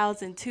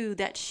 2002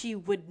 that she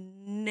would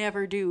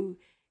never do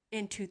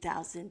in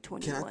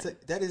 2021. Can I tell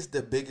that is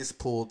the biggest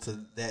pull to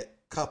that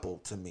couple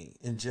to me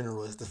in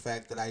general is the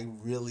fact that I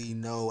really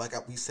know,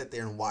 we sit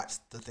there and watch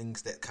the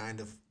things that kind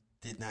of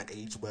did not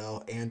age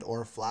well and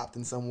or flopped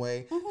in some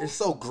way. They're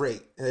so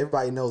great. And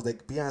everybody knows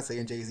that Beyonce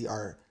and Jay-Z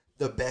are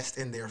the best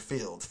in their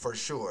field for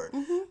sure.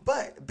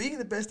 But being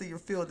the best in your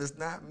field does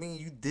not mean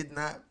you did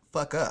not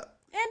fuck up.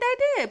 And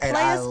they did. And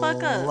Play I as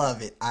fuck up.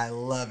 love it. I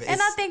love it. And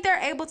I think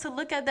they're able to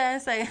look at that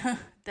and say,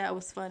 that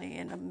was funny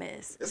and a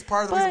mess. It's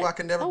part of the reason But, why I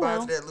could never oh buy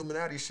well. into that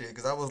Illuminati shit.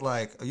 Because I was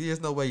like,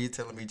 there's no way you're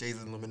telling me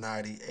Jay-Z's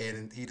Illuminati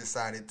and he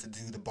decided to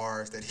do the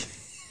bars that he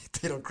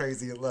did on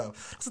Crazy in Love.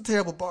 Those are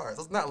terrible bars.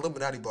 Those are not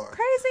Illuminati bars.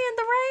 Crazy in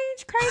the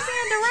range. Crazy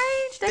in the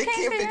range. They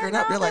can't figure it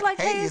out. They're like,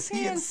 hey, is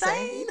he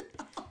insane?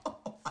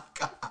 Oh my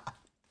God.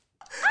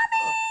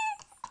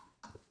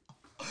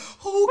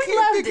 Who We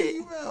can't loved figure it.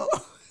 you out?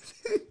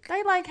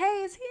 They like,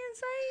 hey, is he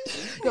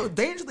insane? Yo,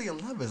 Dangerously in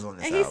Love is on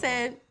this And he album.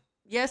 said,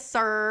 Yes,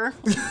 sir.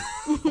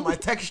 My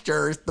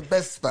texture is the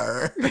best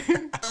fur.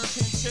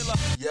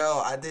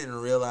 Yo, I didn't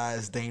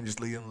realize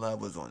Dangerously in Love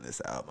was on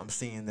this album. I'm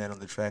seeing that on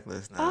the track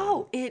list now.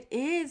 Oh, it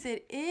is.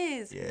 It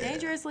is. Yeah.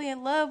 Dangerously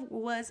in Love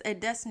was a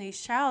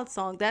Destiny's Child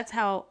song. That's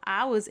how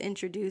I was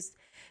introduced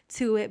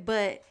to it.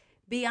 But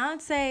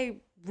Beyonce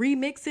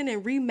remixing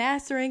and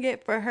remastering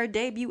it for her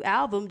debut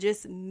album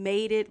just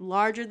made it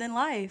larger than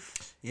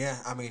life. Yeah,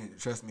 I mean,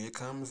 trust me, it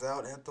comes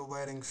out at the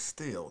wedding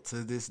still to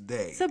this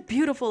day. It's a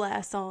beautiful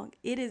ass song.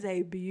 It is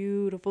a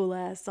beautiful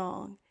ass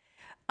song.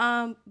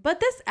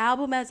 But this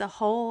album as a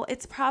whole,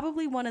 it's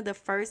probably one of the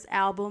first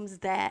albums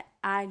that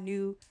I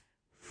knew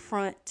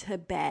front to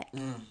back. I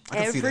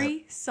can see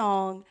Every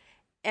song,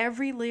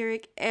 every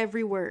lyric,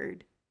 every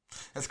word.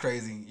 That's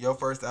crazy. Your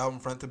first album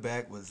front to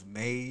back was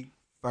May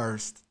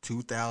 1st,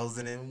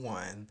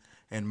 2001,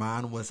 and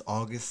mine was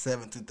August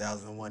 7th,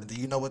 2001. Do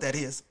you know what that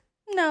is?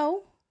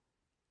 No.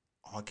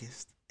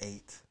 August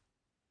 8th,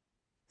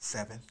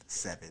 7th,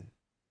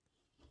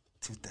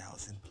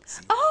 2000.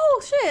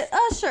 Oh, shit.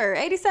 Usher,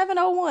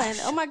 8701.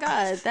 Oh, my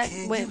God. That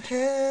Can went you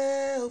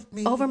help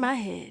me? over my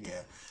head.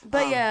 Yeah.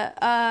 But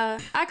I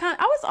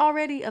was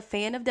already a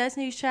fan of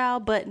Destiny's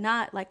Child, but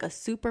not like a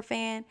super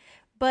fan.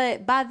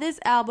 But by this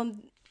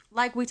album,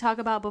 like we talked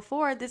about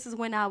before, this is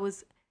when I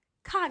was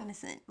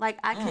cognizant. Like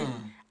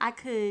I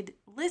could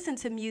listen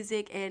to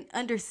music and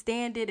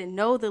understand it and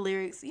know the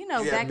lyrics. You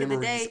know, back in the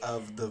day.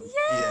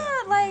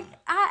 Like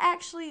I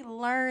actually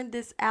learned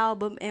this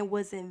album and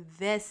was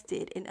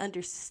invested and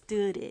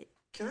understood it.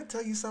 Can I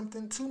tell you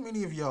something? Too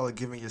many of y'all are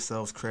giving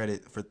yourselves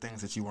credit for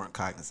things that you weren't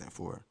cognizant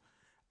for.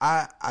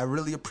 I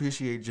really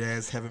appreciate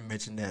Jazz having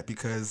mentioned that,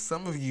 because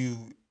some of you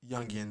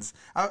youngins,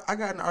 I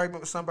got in an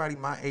argument with somebody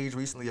my age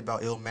recently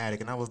about Illmatic,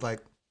 and I was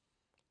like,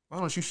 why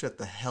don't you shut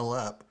the hell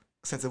up,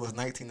 since it was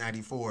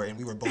 1994 and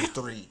we were both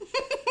 3.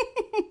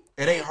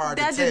 It ain't hard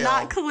to tell. That did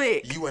not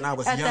click. You and I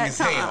was at young that as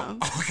hell. time.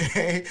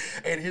 Okay?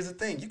 And here's the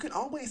thing. You can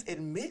always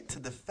admit to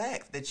the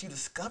fact that you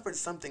discovered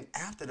something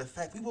after the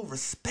fact. We will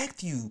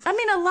respect you. I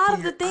mean, a lot for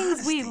of the your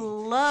things we honesty.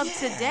 love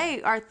Yeah.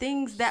 today are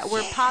things that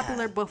were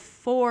popular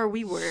before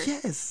we were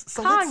Yes.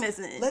 So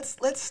cognizant.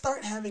 Let's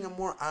start having a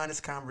more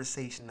honest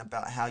conversation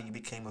about how you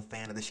became a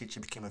fan of the shit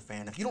you became a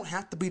fan of. You don't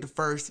have to be the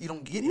first. You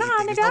don't get Nah,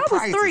 anything. nigga, There's no I was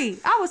prizes. 3.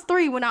 I was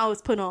 3 when I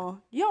was put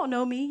on. You don't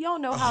know me. You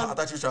don't know I how.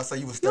 thought you were trying to say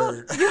you was You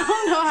third. don't, you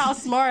don't know how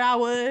smart I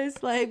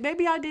was. Like,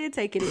 maybe I did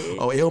take it in.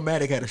 Oh,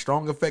 Illmatic had a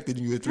strong effect on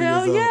you at 3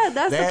 Hell years old. yeah,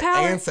 that's that the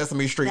power. and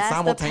Sesame Street That's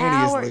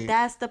simultaneously.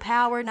 That's the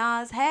power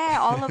Nas had.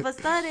 All of a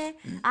sudden,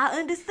 I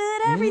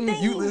understood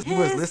everything. You was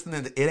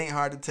listening to It Ain't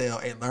Hard to Tell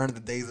and learning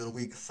the days of the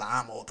week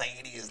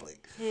simultaneously.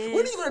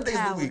 When do you learn days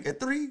of the week?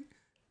 At 3?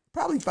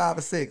 Probably 5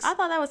 or 6. I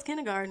thought that was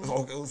kindergarten.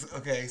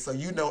 Okay, so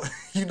you know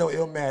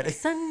Illmatic.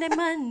 Sunday,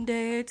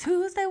 Monday,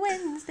 Tuesday,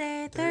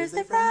 Wednesday,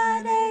 Thursday,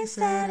 Friday,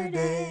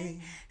 Saturday.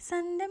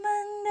 Sunday,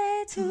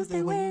 Monday,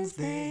 Tuesday,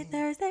 Wednesday,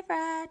 Thursday,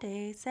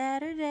 Friday,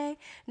 Saturday.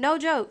 No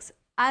jokes.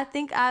 I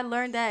think I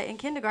learned that in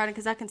kindergarten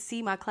because I can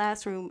see my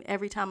classroom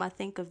every time I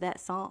think of that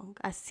song.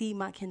 I see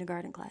my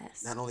kindergarten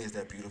class. Not only is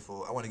that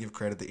beautiful, I want to give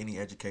credit to any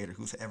educator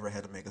who's ever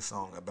had to make a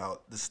song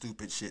about the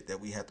stupid shit that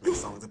we have to make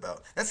songs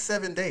about. That's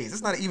 7 days.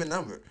 It's not an even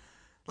number.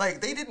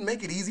 Like, they didn't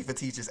make it easy for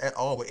teachers at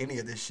all with any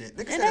of this shit.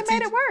 Niggas And had they a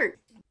made it teacher- work.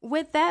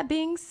 With that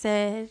being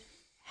said,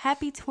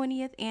 happy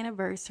 20th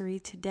anniversary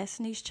to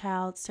Destiny's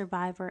Child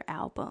Survivor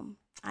album.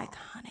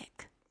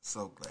 Iconic.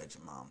 So glad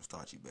your mom's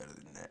taught you better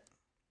than that.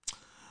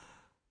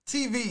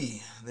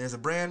 TV, there's a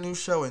brand new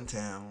show in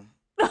town.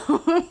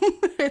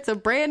 It's a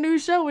brand new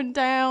show in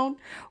town.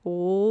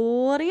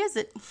 What is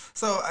it?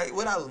 So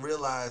what I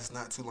realized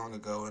not too long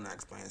ago, and I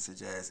explained this to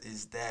Jazz,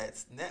 is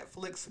that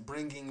Netflix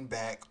bringing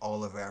back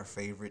all of our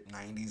favorite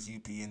 90s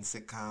UPN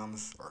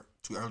sitcoms, or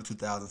early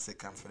 2000s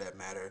sitcoms for that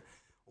matter,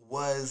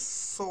 was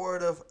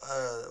sort of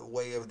a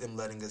way of them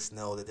letting us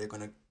know that they're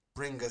going to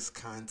bring us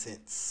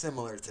content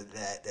similar to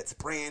that that's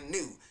brand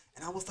new.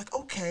 And I was like,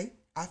 okay,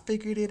 I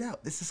figured it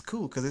out. This is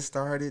cool, because it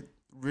started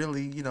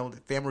really,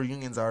 the Family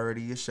Reunion's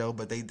already a show,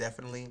 but they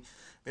definitely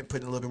been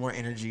putting a little bit more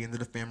energy into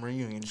the Family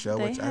Reunion show,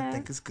 They which I have.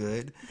 think is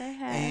good. They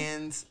have.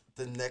 And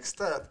the next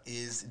up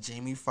is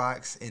Jamie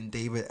Foxx and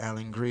David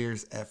Alan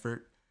Grier's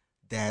effort,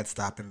 Dad,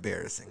 Stop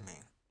Embarrassing Me.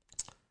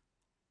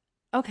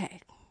 Okay.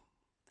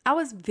 I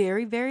was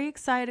very, very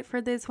excited for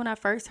this when I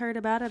first heard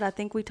about it. I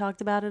think we talked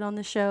about it on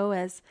the show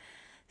as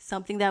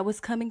something that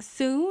was coming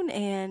soon,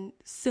 and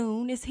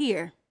soon is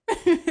here.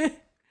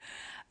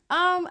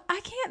 I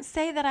can't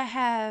say that I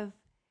have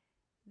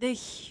the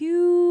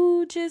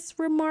hugest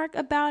remark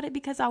about it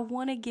because I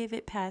want to give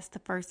it past the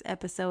first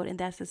episode, and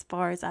that's as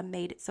far as I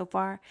made it so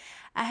far.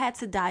 I had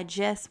to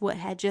digest what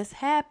had just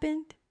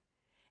happened,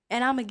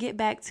 and I'm going to get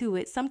back to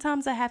it.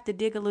 Sometimes I have to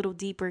dig a little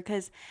deeper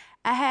because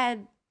I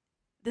had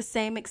the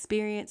same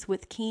experience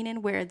with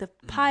Kenan where the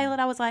pilot,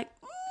 I was like,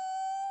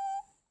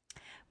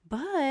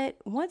 but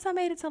once I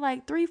made it to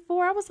like 3,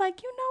 4, I was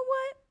like, you know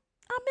what?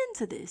 I'm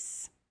into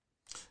this.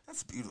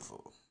 That's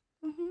beautiful.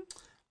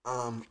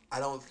 Mm-hmm. I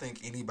don't think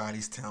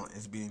anybody's talent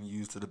is being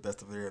used to the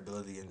best of their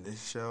ability in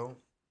this show,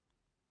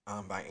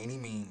 by any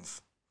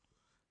means.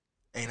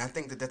 And I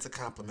think that that's a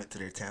compliment to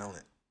their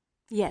talent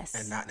Yes.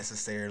 and not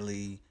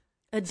necessarily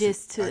a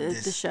diss to a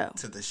diss the show.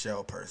 to the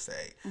show per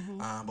se.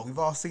 But we've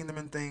all seen them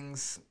in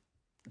things.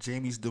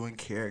 Jamie's doing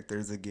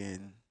characters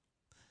again.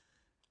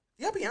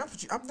 Yeah, I'll be honest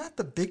with you, I'm not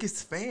the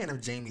biggest fan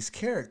of Jamie's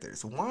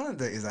characters.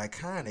 Wanda is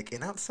iconic,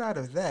 and outside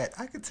of that,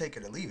 I could take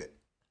it or leave it.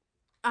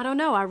 I don't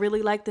know. I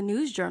really like the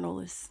news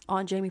journalist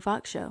on Jamie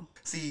Foxx show.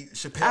 See,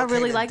 Chappelle I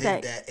really came like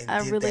and did that. that and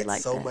I did really that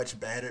like so that. much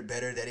better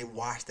that it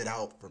washed it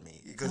out for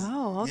me. Because,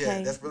 Oh, okay.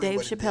 Yeah, that's really Dave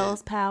what it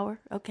Chappelle's did. Power.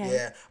 Okay.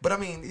 Yeah, but I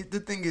mean,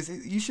 the thing is,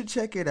 you should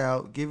check it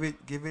out. Give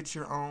it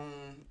your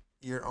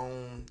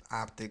own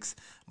optics.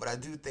 But I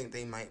do think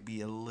they might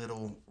be a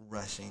little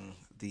rushing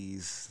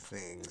these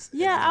things.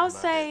 Yeah, And I'll love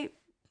say it.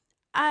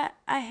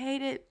 I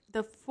hated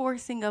the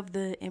forcing of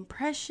the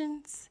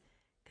impressions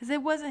because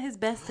it wasn't his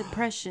best They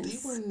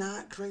impressions. were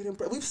not great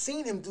impressions. We've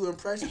seen him do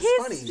impressions.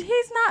 It's funny.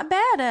 He's not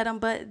bad at them,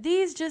 but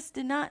these just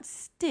did not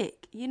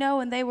stick,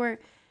 and they were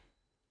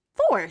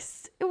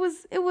forced. It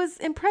was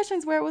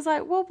impressions where it was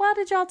like, well, why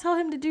did y'all tell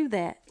him to do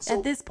that So-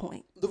 at this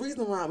point? The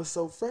reason why it was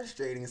so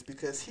frustrating is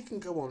because he can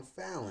go on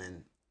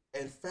Fallon,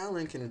 and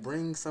Fallon can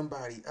bring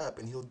somebody up,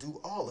 and he'll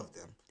do all of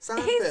them.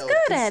 Seinfeld good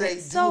can at say, it,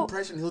 do so-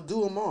 impression, he'll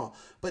do them all.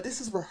 But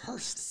this is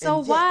rehearsed. So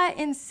and yet- why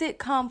in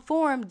sitcom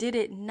form did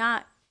it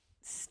not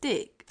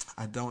stick?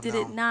 I don't Did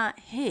know. it not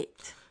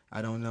hit?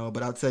 I don't know,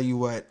 but I'll tell you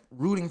what,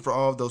 rooting for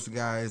all of those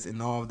guys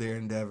in all of their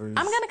endeavors.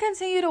 I'm going to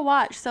continue to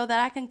watch so that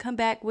I can come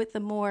back with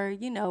the more,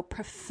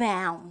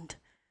 profound,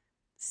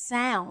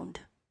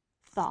 sound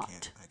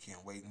thought. I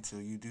can't wait until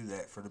you do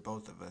that for the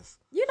both of us.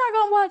 You're not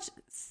going to watch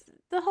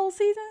the whole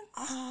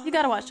season? You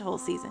got to watch the whole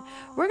season.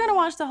 We're going to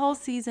watch the whole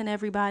season,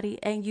 everybody,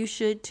 and you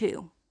should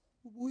too.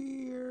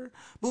 Weird.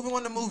 Moving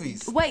on to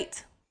movies.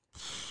 Wait.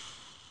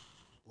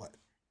 What?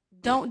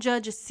 Don't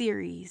judge a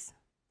series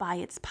by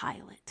its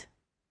pilot.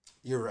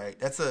 You're right.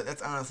 That's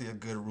honestly a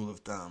good rule of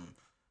thumb.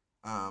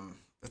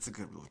 That's a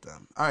good rule of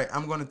thumb. All right,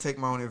 I'm going to take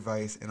my own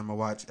advice and I'm going to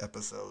watch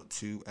episode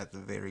 2 at the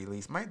very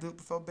least. Might do it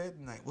before bed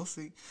tonight. We'll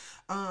see.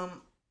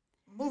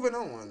 Moving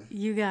on.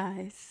 You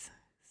guys,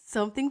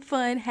 something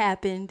fun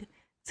happened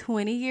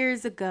 20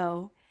 years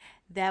ago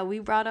that we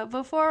brought up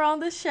before on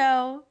the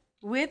show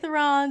with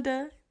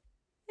Rhonda.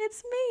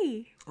 It's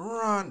me.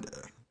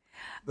 Rhonda.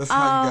 That's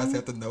how you guys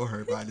have to know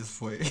her by this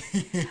point.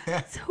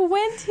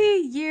 20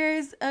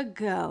 years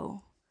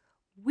ago,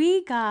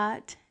 we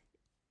got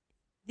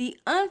the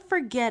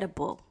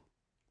unforgettable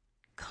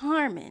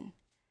Carmen,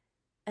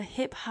 a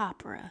hip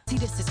opera. See,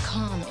 this is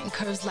Carmen.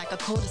 Curves like a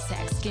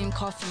cul-de-sac. Skim,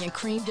 coffee, and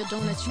cream. Your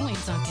donuts, you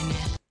ain't dunking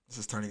that. This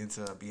is turning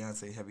into a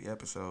Beyonce heavy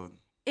episode.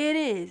 It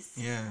is.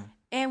 Yeah.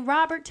 And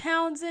Robert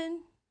Townsend,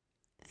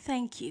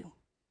 thank you.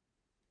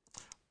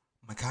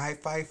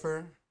 Mekhi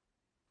Phifer,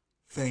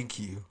 thank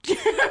you.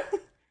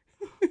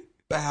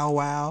 Bow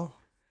Wow,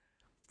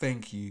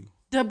 thank you.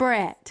 Da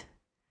Brat,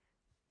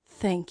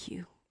 thank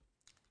you.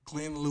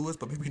 Glenn Lewis,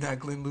 but maybe not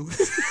Glenn Lewis.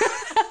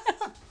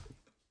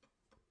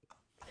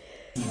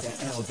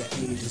 The L, the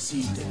A, the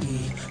C, the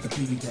E, the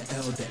B, the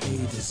L, the A,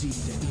 the Z,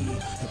 the E,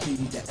 the B,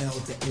 the L,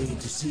 the A,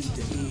 the C,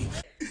 the E.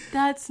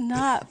 That's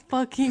not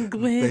fucking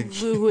Glenn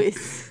Thank you.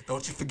 Lewis.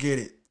 Don't you forget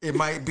it. It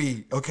might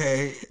be,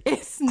 okay?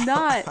 It's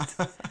not.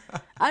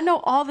 I know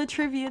all the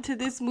trivia to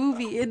this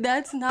movie, and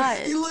that's not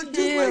He looked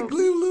just him. like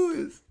Glenn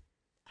Lewis.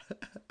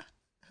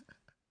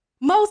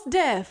 Most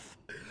Def,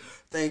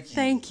 Thank you.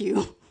 thank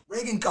you.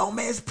 Reagan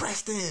Gomez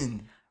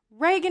Preston.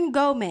 Reagan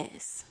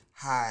Gomez,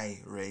 Hi,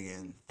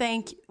 Reagan.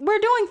 thank you. We're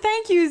doing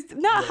thank yous,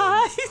 not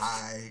highs.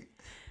 Hi.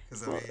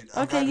 'Cause, I mean,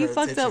 I Okay, got you her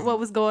fucked up attention. what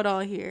was going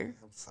on here.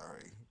 I'm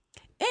sorry.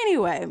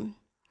 Anyway,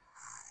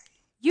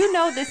 you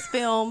know this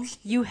film.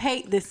 You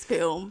hate this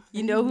film.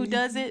 You know who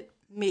does it?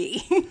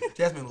 Me.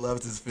 Jasmine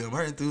loves this film.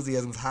 Her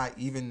enthusiasm's high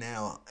even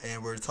now,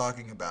 and we're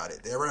talking about it.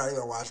 We're not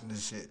even watching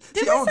this shit.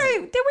 Did She we owns say?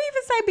 it. Did we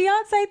even say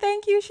Beyonce?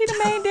 Thank you. She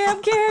the main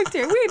damn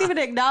character. We didn't even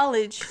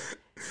acknowledge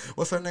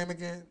What's her name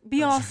again?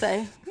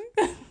 Beyonce.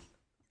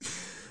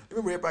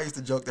 Remember everybody used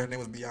to joke that her name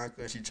was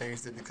Bianca and she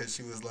changed it because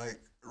she was like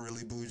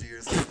really bougie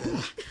or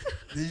something.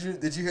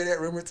 Did you hear that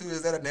rumor too?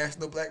 Is that a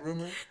national black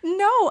rumor?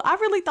 No, I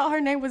really thought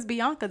her name was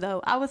Bianca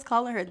though. I was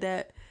calling her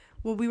that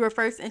when we were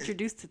first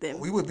introduced to them.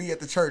 We would be at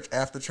the church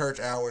after church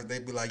hours.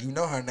 They'd be like,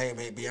 her name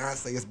ain't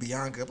Beyonce, it's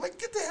Bianca. I'm like,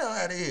 get the hell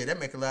out of here. That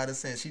make a lot of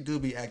sense. She do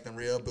be acting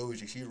real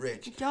bougie. She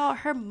rich. Y'all,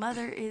 her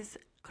mother is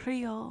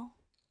Creole.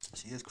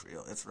 She is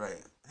Creole. That's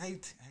right. Hey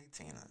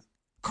Tina.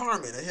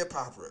 Carmen, a hip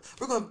hopper.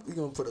 We're gonna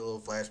put a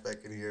little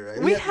flashback in here, right?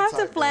 We have to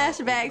talk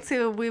flash about- back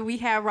to when we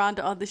had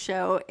Rhonda on the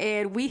show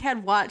and we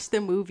had watched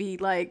the movie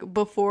like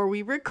before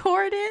we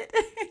recorded.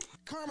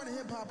 Carmen, a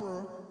hip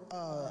hopper,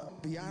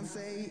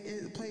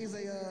 Beyonce plays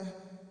a,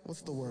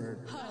 what's the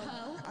word?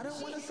 Ho-ho. I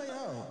don't want to say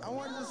ho. I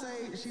wanted to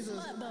say she's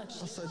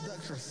a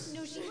seductress.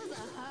 No, she was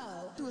a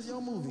hoe. It was your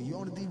movie. You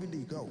own the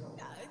DVD. Go.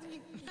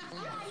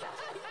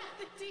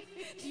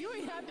 You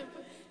ain't have to.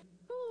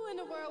 Who in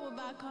the world would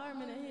buy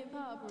Carmen a hip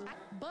hopper?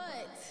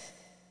 But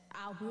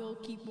I will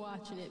keep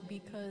watching it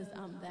because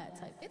I'm that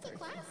type of person. It's a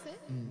classic.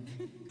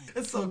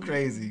 It's so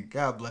crazy.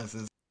 God bless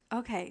us.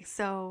 Okay,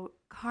 so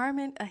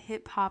Carmen, a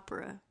hip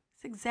opera.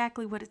 It's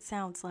exactly what it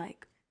sounds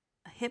like.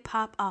 A hip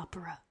hop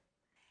opera.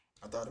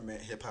 I thought it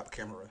meant hip hop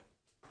camera.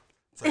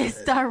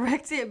 It's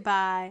directed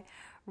by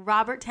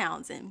Robert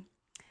Townsend.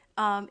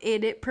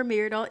 It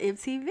premiered on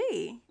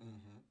MTV.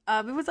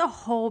 It was a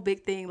whole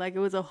big thing. Like, it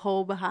was a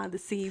whole behind the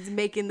scenes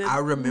making the I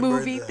remember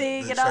movie the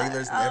thing. the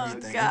trailers and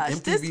everything. Gosh,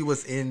 MTV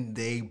was in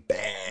they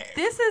bag.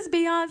 This is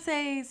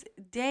Beyonce's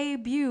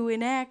debut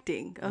in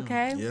acting,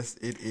 okay? Yes,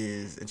 it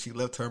is. And she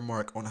left her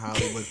mark on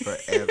Hollywood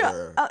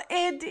forever. Oh,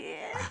 it did.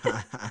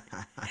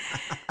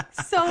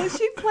 So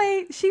she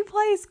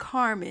plays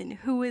Carmen,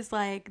 who is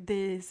like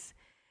this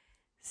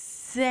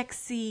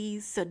sexy,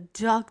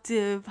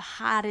 seductive,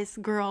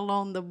 hottest girl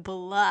on the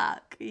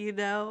block, you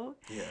know?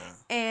 Yeah.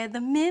 And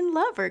the men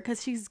love her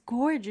because she's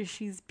gorgeous,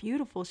 she's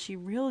beautiful, she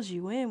reels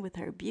you in with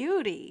her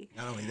beauty.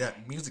 Not only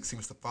that, music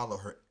seems to follow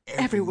her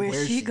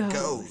Everywhere she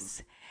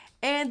goes.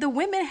 And the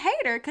women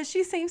hate her because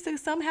she seems to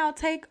somehow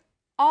take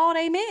all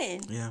they men.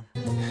 Yeah.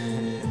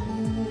 Looking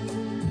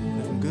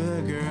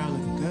good, girl.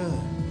 Looking good.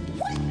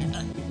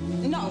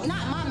 No,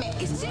 not my man.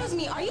 Excuse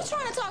me, are you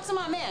trying to talk to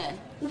my man?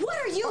 What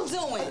are you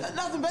doing?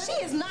 Nothing, baby. She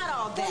is not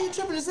all Why you that.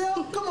 tripping as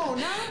hell? Come on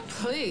now.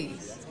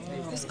 Please.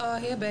 It's all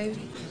here,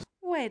 baby.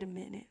 Wait a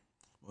minute.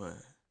 What?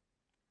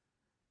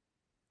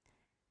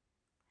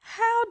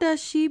 How does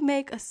she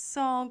make a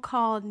song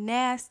called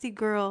Nasty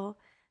Girl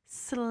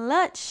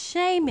slut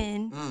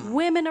shaming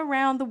women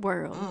around the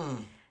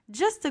world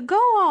just to go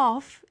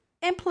off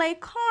and play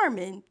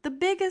Carmen, the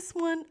biggest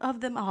one of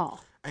them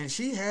all? And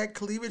she had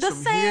cleavage The from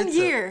same here to...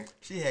 year.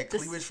 She had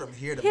cleavage from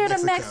here to Here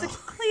Mexico. to Mexico.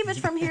 Cleavage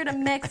from here to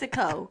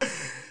Mexico.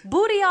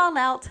 Booty all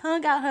out,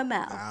 tongue out her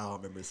mouth. I don't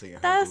remember seeing her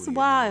That's booty or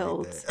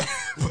wild. nothing like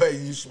that. But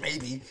you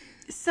maybe...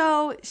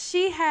 So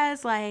she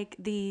has like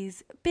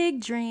these big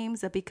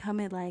dreams of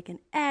becoming like an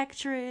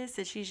actress,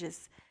 and she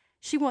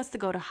wants to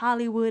go to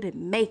Hollywood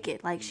and make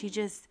it. Like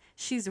she's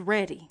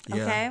ready. Yeah.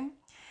 Okay.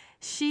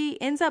 She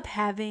ends up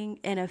having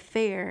an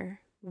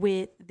affair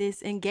with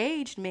this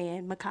engaged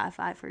man, Mekhi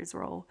Phifer's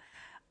role.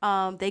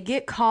 They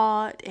get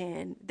caught,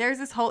 and there's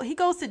he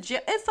goes to jail.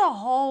 It's a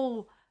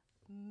whole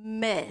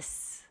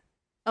mess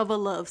of a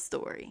love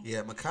story.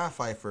 Yeah, Mekhi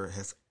Phifer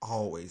has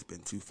always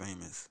been too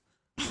famous.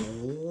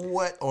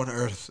 What on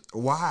earth?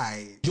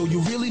 Why? Yo, you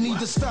really need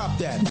to stop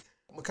that.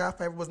 Mekhi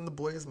Phifer was in the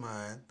boy's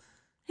mind.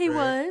 He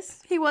Right. was.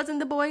 He was in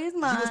the boy's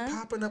mind. He was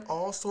popping up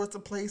all sorts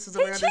of places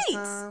He around this cheats.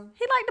 time.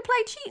 He like to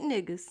play cheating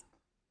niggas.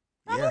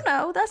 I don't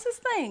know. That's his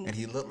thing. And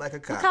he looked like a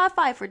cop. Mekhi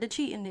Phifer, the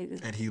cheating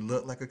nigga. And he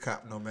looked like a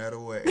cop no matter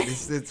what. And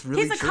it's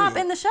really He's a true. cop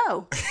in the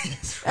show.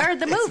 Or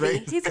the It's movie.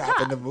 right. He's a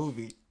cop. in the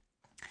movie.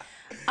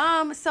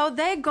 So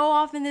they go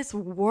off in this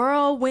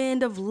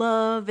whirlwind of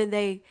love, and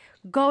they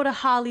go to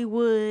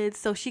Hollywood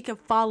so she can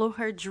follow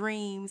her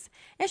dreams,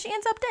 and she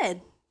ends up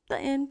dead. The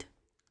end.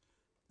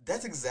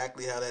 That's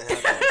exactly how that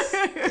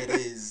happens. It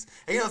is.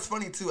 And it's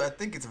funny too. I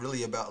think it's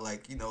really about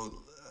Mekhi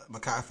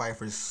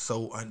Phifer's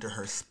so under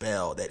her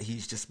spell that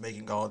he's just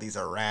making all these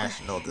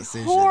irrational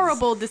decisions.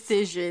 Horrible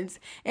decisions.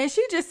 And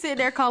she just sitting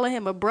there calling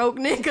him a broke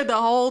nigga the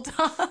whole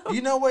time.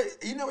 You know what?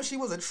 She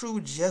was a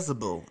true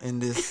Jezebel in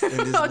this. In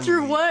this A movie.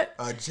 true what?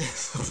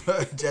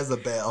 Jezebel.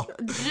 Jezebel.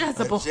 A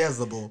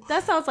Jezebel.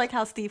 That sounds like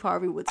how Steve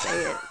Harvey would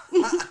say it.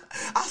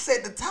 I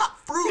said the top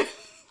fruit.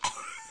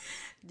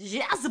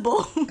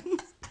 Jezebel.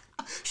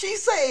 She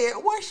said,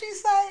 what she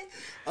say?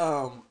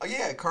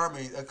 Yeah,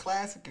 Carmen, a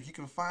classic if you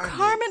can find it.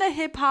 Carmen, a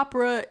hip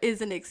opera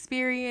is an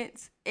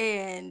experience,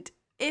 and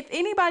if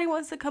anybody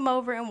wants to come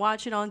over and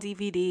watch it on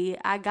DVD,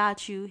 I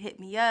got you. Hit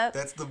me up.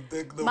 That's the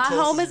My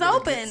home is closest you're gonna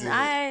open. get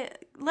to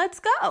it. Let's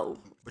go.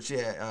 But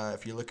yeah,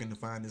 if you're looking to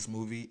find this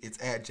movie,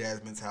 it's at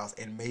Jasmine's house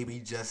and maybe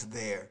just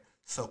there.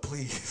 So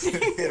please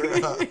hit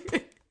her up.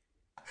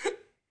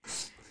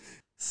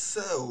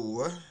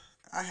 So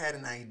I had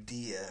an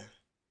idea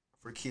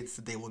for Kids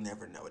Today Will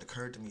Never Know. It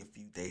occurred to me a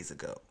few days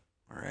ago.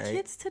 All right.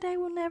 Kids today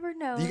will never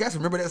know. Do you guys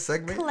remember that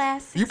segment?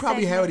 Classic You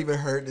probably segment. haven't even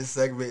heard this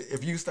segment.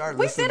 If you started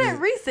We listening, did it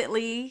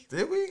recently.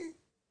 Did we?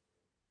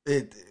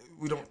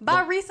 We don't.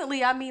 By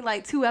recently, I mean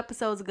like 2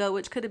 episodes ago,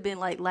 which could have been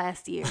like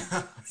last year.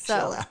 Chill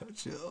So out,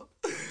 chill.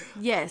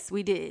 yes,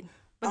 we did.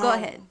 But go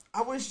ahead.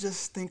 I was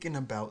just thinking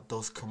about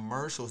those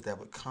commercials that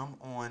would come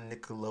on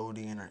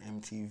Nickelodeon or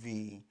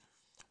MTV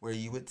where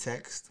you would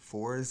text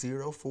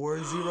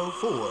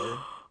 40404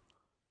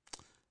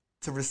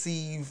 to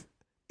receive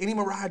any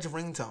mirage of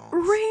ringtones.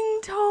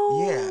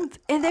 Ringtones. Yeah.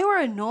 And they were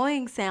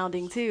annoying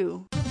sounding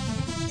too.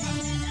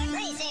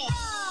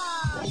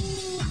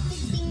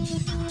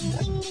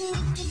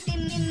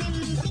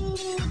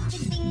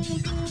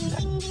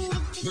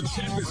 The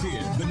champ is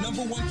here. The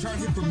 #1 chart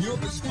hit from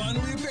Europe is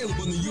finally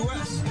available in the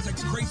U.S.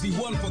 Text Crazy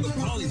 1 for the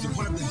Polys,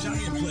 part of the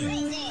Giant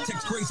plan.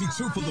 Text Crazy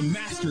 2 for the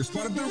Masters,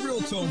 part of the Real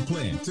Tone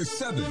plan. To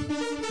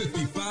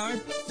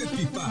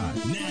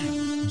 75555.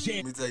 Now, jam.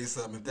 Let me tell you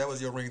something. If that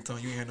was your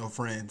ringtone, you ain't had no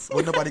friends.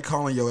 Wasn't nobody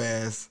calling your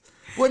ass.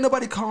 Wasn't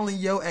nobody calling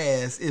your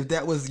ass if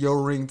that was your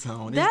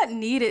ringtone. That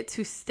needed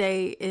to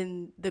stay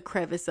in the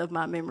crevice of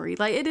my memory.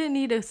 Like, it didn't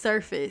need to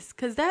surface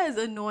because that is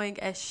annoying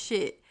as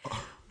shit.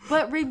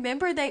 But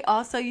remember, they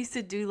also used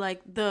to do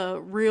like the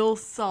real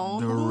song.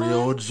 The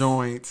real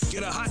joints.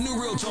 Get a hot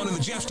new real tone in the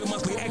Jeffster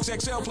monthly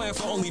XXL plan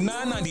for only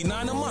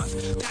 $9.99 a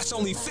month. That's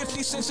only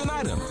 50 cents an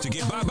item. To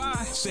get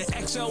bye-bye, send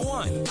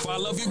XL1. For I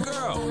love your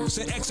girl,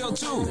 send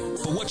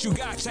XL2. For what you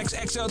got, text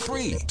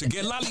XL3. To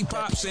get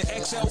lollipop, send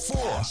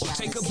XL4. Or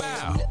take a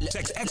bow,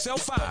 text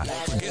XL5.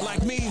 For get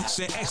like me,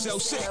 send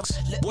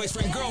XL6.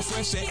 Boyfriend,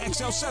 girlfriend, send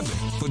XL7.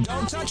 For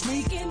don't touch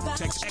me,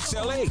 text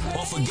XL8.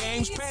 Or for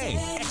games, pay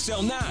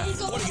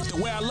XL9. Or to get the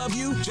way I love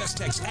you, just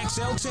text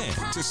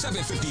XL10 to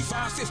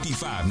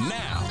 75555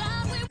 now.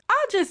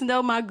 I just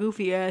know my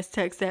goofy ass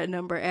text that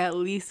number at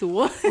least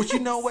once. But you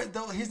know what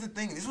though? Here's the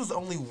thing. This was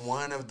only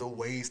one of the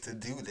ways to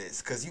do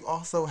this, because you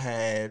also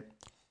had.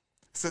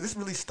 So this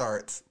really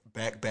starts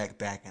back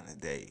in the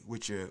day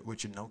with your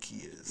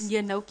Nokias.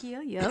 Your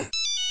Nokia, yep.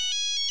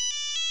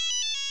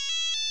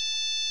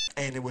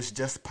 And it was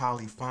just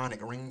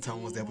polyphonic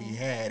ringtones that we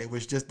had. It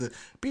was just the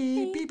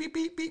beep, beep, beep,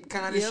 beep, beep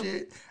kind of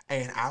shit.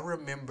 And I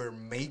remember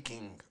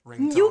making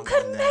ringtones. You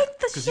could on that, make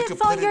the 'cause you shits could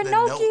put on your in the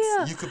Nokia.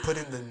 Notes. You could put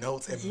in the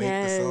notes and make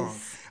the song.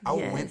 I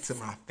Yes. went to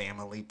my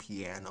family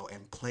piano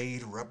and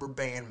played Rubber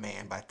Band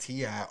Man by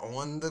T.I.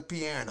 on the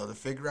piano to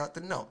figure out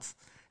the notes.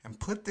 And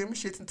put them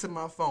shits into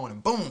my phone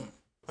and boom,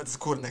 went to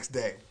school the next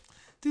day.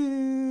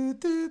 Do,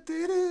 do,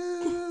 do,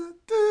 do,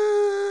 do,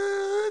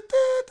 do,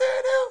 do,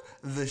 do.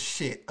 The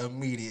shit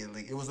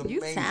immediately. It was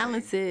amazing. You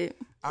talented.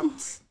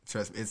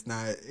 Trust me, it's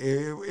not.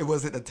 It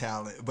wasn't a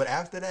talent. But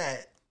after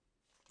that,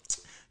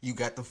 you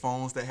got the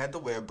phones that had the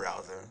web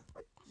browser.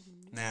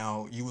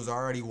 Now you was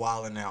already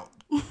wilding out,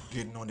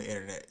 getting on the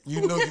internet.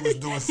 You knew you was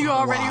doing something. You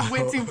already wild.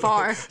 went too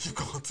far. You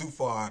going too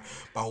far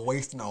by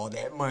wasting all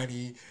that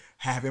money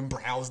having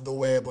browsed the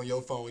web on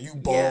your phone. You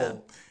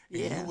bold.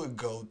 Yeah. And you would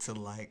go to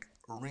like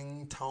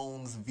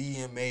Ringtones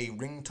VMA,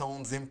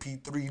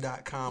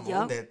 ringtonesmp3.com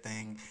on that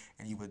thing,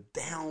 and you would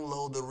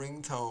download the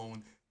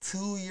ringtone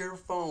to your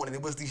phone, and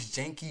it was these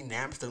janky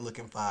Napster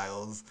looking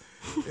files.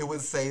 It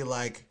would say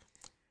like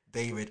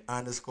David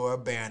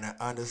 _Banner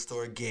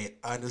 _get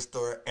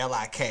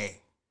 _LIK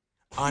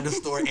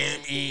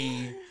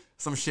 _ME,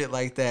 some shit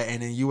like that,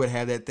 and then you would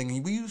have that thing.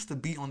 And we used to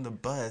be on the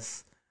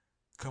bus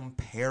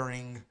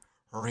comparing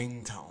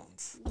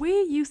ringtones.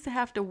 We used to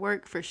have to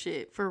work for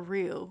shit, for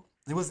real.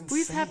 It was insane. We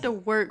used to have to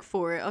work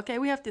for it, okay?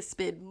 We have to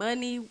spend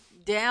money,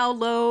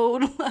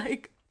 download,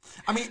 like...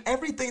 I mean,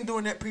 everything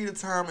during that period of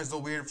time is a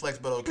weird flex,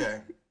 but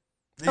okay.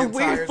 A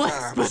weird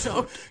flex, but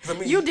okay. I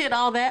mean, you did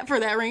all that for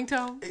that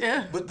ringtone?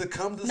 Yeah. But to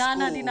come to $9.99,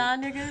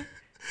 school... nigga?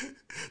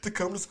 To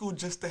come to school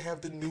just to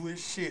have the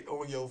newest shit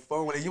on your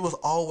phone. And it was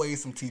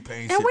always some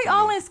T-Pain shit. And we for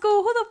all me. in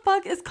school. Who the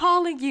fuck is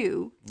calling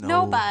you?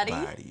 Nobody.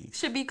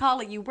 Should be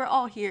calling you. We're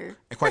all here.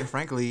 And quite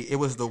frankly, it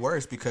was the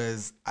worst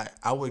because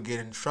I would get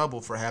in trouble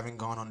for having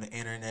gone on the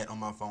internet on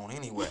my phone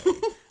anyway.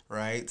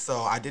 Right?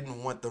 So I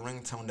didn't want the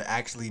ringtone to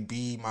actually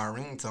be my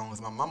ringtone,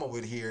 because my mama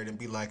would hear it and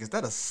be like, is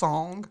that a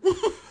song?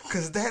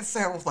 Because that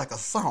sounds like a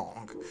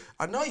song.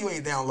 I know you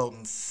ain't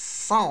downloading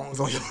songs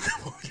on your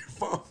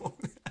phone.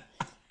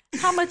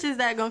 How much is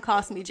that gonna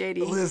cost me,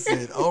 JD?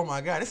 Listen, oh my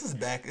God, this is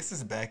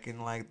back in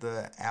like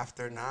the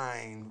after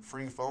 9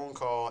 free phone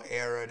call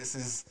era. This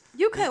is...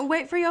 You couldn't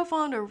wait for your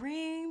phone to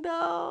ring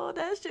though.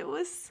 That shit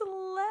was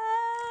slap.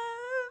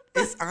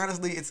 It's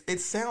honestly, it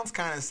sounds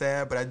kind of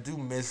sad, but I do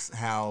miss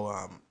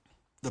how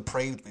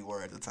depraved we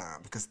were at the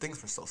time, because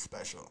things were so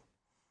special.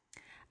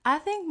 I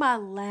think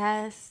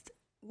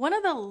one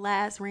of the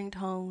last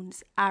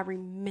ringtones I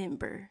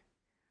remember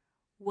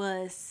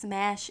was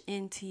 "Smash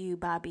Into You"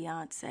 by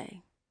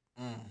Beyonce.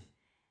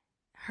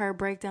 Her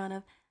breakdown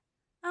of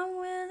 "I'm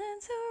willing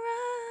to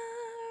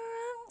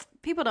run."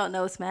 People don't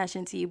know "Smash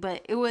Into You,"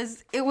 but it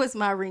was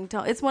my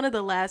ringtone. It's one of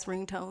the last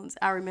ringtones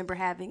I remember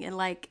having in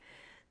like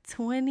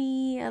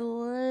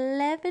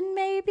 2011,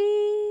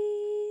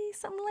 maybe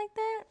something like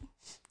that.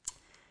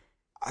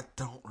 I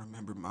don't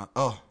remember I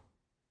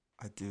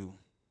do.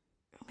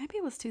 Maybe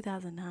it was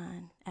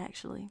 2009,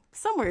 actually.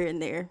 Somewhere in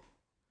there.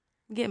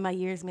 I'm getting my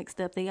years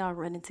mixed up. They all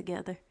running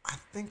together. I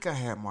think I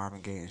had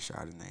Marvin Gaye and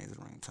Chardonnay as a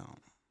ringtone.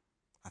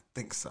 I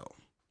think so.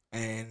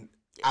 And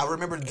I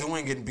remember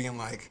doing it and being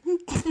like,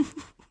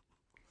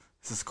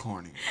 this is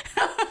corny.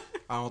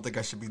 I don't think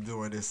I should be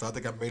doing this. So I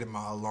think I made it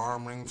my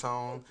alarm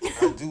ringtone.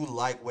 I do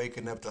like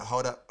waking up to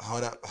hold up.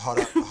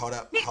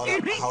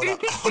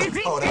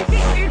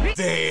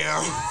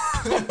 Damn.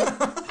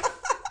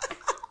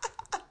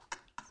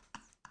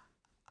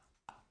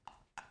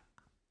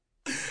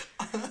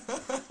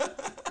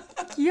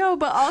 Yo,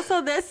 but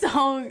also that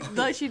song,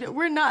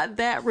 we're not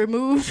that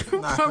removed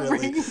from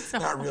ringtones.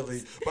 Not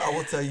really. But I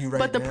will tell you right now.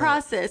 But the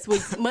process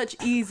was much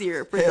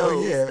easier for Hell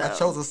those. yeah. Though. I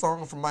chose a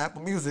song from my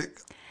Apple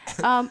Music.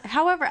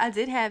 However, I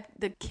did have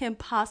the Kim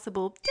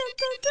Possible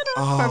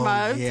for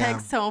my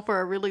text tone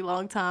for a really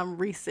long time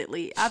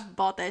recently. I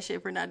bought that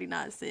shit for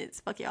 99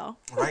 cents. Fuck y'all.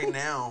 Right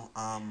now,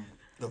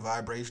 the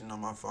vibration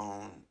on my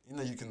phone,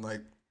 you can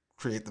like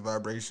create the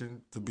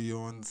vibration to be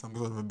on some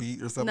sort of a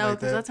beat or something like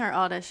that. No, because I turn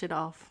all that shit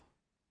off.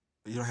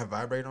 You don't have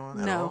vibrate on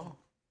at No. all?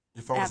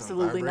 Your phone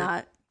Absolutely doesn't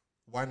vibrate? not.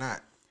 Why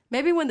not?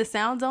 Maybe when the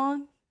sound's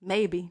on,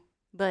 maybe.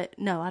 But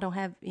no, I don't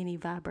have any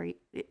vibrate.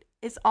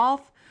 It's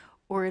off,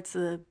 or it's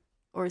a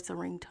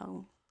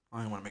ringtone.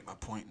 I don't want to make my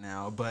point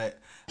now, but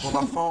well,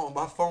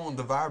 my phone,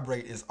 the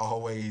vibrate is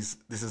always.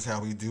 This is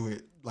how we do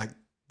it. Like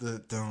the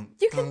dun.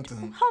 You can dun,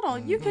 dun, hold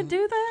on. You can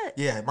do that.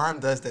 Yeah, mine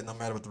does that no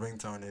matter what the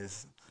ringtone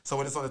is. So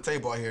when it's on the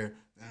table, I hear.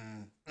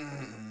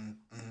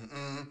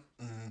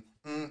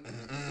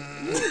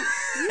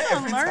 You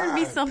done learned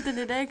me something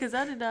today because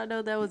I did not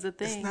know that was a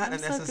thing. It's not I'm a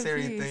so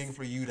necessary confused. thing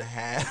for you to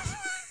have.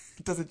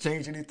 It doesn't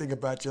change anything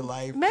about your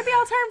life. Maybe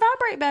I'll turn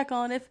vibrate back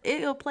on if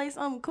it'll play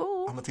something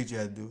cool. I'm gonna teach you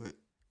how to do it.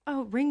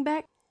 Oh, ring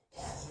back.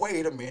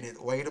 Wait a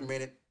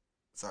minute.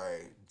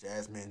 Sorry,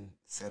 Jasmine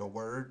said a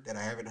word that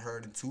I haven't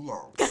heard in too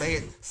long. Say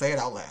it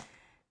out loud.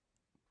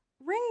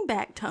 Ring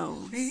back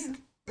tones. Ring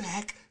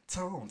back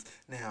tones.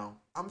 Now,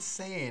 I'm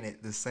saying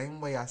it the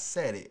same way I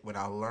said it when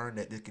I learned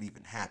that this could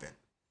even happen.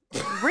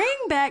 Ring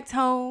back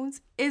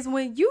tones is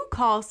when you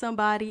call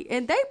somebody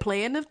and they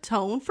playing the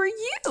tone for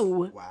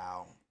you.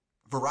 Wow.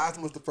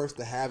 Verizon was the first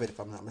to have it, if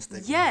I'm not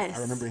mistaken. Yes.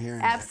 I remember hearing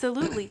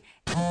absolutely.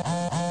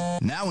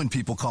 Now when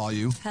people call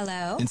you,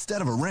 hello,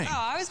 instead of a ring,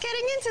 oh, I was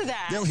getting into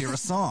that. they'll hear a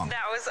song.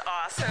 That was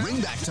awesome.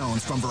 Ringback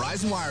tones from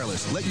Verizon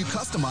Wireless let you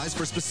customize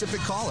for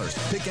specific callers.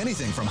 Pick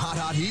anything from Hot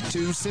Hot Heat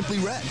to Simply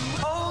Red.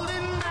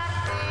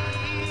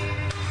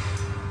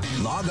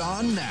 Log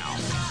on now.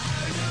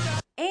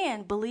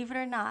 And believe it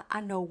or not, I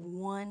know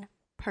one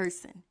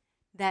person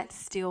that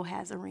still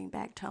has a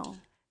ringback tone.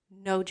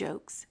 No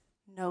jokes,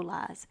 no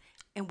lies.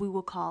 And we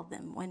will call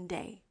them one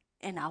day,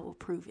 and I will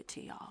prove it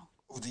to y'all.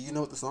 Do you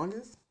know what the song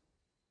is?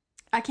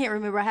 I can't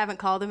remember. I haven't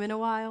called them in a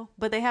while,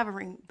 but they have a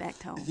ringback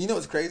tone. You know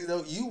what's crazy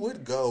though? You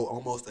would go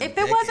almost a If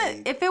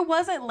decade. it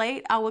wasn't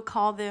late, I would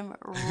call them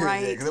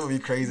right because it would be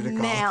crazy to call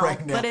now.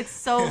 right now. But it's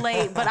so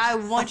late. But I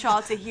want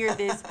y'all to hear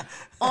this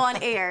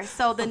on air.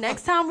 So the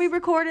next time we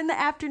record in the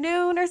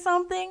afternoon or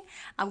something,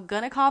 I'm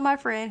gonna call my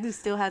friend who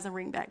still has a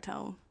ringback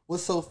tone.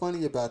 What's so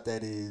funny about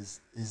that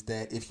is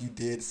that if you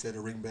did set a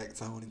ringback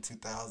tone in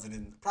 2000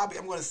 and probably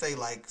I'm going to say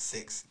like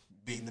 6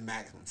 being the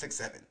maximum, 6,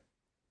 7,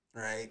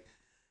 right?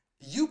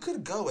 You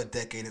could go a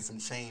decade and some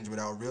change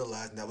without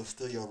realizing that was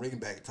still your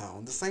ringback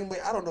tone. The same way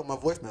I don't know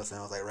what my voicemail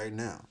sounds like right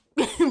now.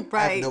 Right. I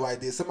have no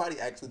idea. Somebody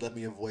actually left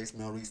me a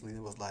voicemail recently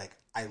and was like,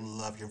 "I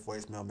love your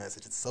voicemail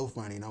message. It's so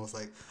funny." And I was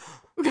like,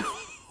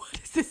 "What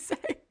does it say?"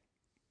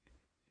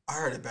 I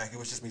heard it back. It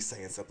was just me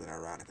saying something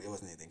ironically. It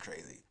wasn't anything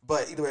crazy.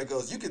 But either way it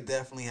goes, you could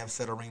definitely have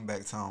set a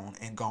ringback tone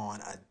and gone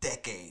a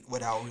decade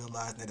without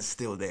realizing that it's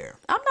still there.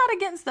 I'm not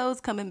against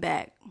those coming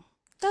back.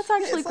 That's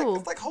actually cool.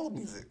 It's like hold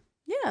music.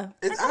 Yeah,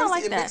 It's I honestly,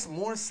 like it that. makes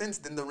more sense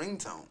than the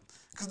ringtone.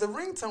 Because the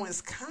ringtone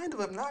is kind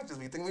of obnoxious. I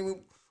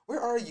mean, where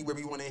are you where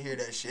we want to hear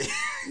that shit?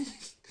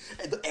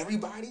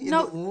 Everybody in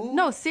the room?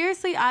 No,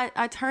 seriously,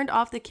 I turned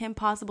off the Kim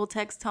Possible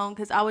text tone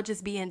because I would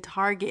just be in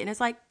Target and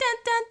it's like, dun,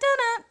 dun, dun,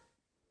 dun.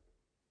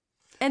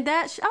 And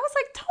I was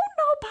like, don't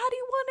nobody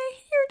want to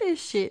hear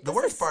this shit. The This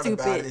worst is part stupid.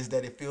 about it is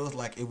that it feels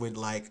like it would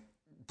like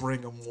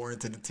bring more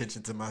into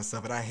attention to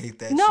myself, and I hate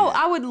that No, shit.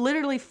 I would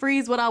literally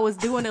freeze what I was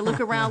doing and look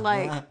around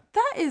like,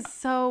 that is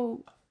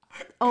so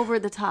over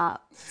the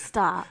top.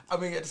 Stop. I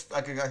mean,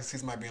 I could see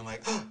somebody being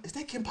like, oh, is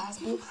that Kim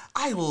Possible?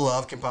 I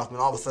love Kim Possible.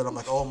 And all of a sudden, I'm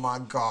like, oh my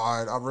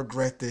God, I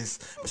regret this.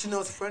 But you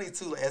know, it's funny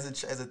too. As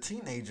a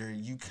teenager,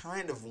 you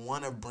kind of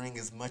want to bring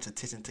as much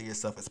attention to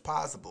yourself as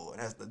possible. And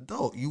as an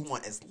adult, you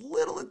want as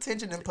little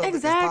attention in public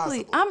Exactly.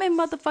 as possible. I'm in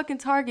motherfucking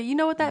Target. You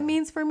know what that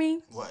means for me?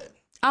 What?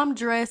 I'm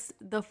dressed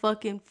the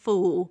fucking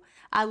fool.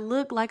 I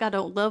look like I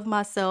don't love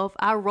myself.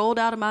 I rolled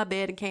out of my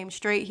bed and came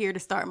straight here to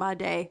start my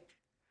day.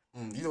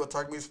 You know what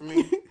Target means for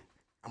me?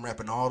 I'm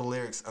rapping all the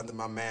lyrics under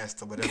my mask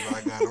to whatever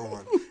I got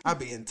on. I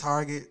be in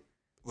Target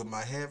with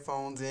my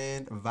headphones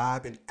in,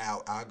 vibing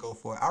out. I go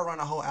for it. I run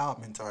a whole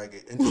album in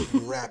Target and just be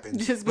rapping.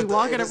 Just be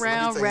walking listen, let me around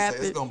tell you something.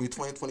 rapping. It's gonna be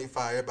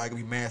 2025. Everybody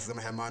gonna be masks. I'm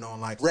gonna have mine on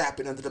like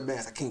rapping under the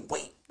mask. I can't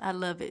wait. I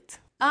love it.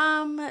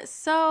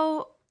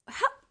 So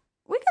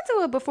we can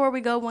do it before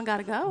we go. One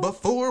gotta go.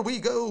 Before we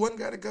go, one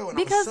gotta go. And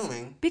I'm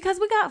assuming because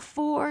we got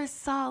 4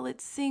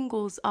 solid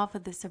singles off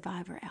of the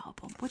Survivor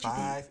album. What you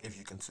 5 think? if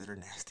you consider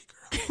Nasty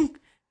Girl.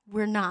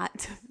 We're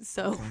not.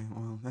 So Okay,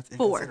 well, that's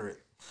 4.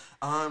 inconsiderate.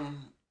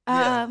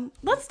 Yeah.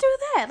 Let's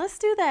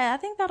do that. I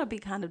think that'll be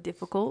kind of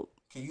difficult.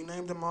 Can you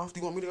name them off?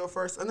 Do you want me to go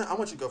first? No, I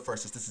want you to go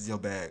first since this is your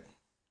bag.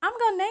 I'm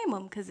gonna name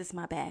them because it's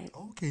my bag.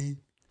 Okay.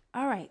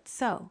 All right.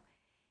 So,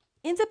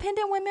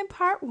 Independent Women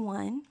Part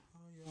 1.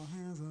 Your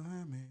hands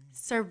are me.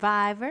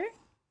 Survivor.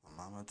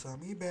 Mama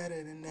told me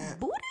better than that.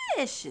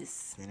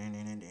 Bootylicious.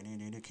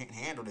 Can't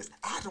handle this.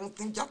 I don't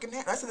think y'all can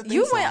handle. That's the thing.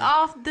 You went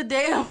off the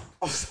damn.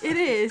 It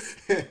is.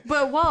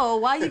 But whoa,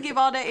 why you give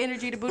all that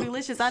energy to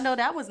Bootylicious? I know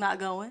that was not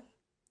going.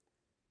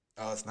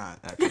 Oh, it's not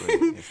actually.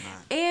 It's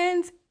not.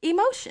 And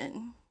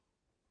Emotion.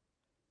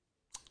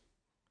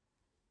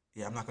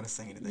 Yeah, I'm not gonna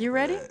sing anything. You for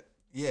ready? that.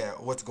 Yeah.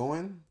 What's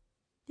going?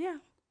 Yeah.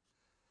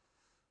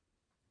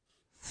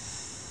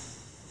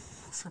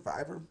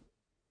 Survivor.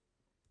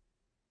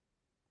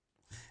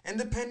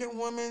 Independent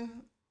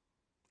woman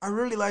I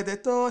really like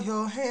that. Throw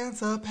your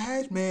hands up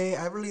at me.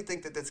 I really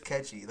think that that's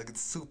catchy. Like,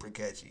 it's super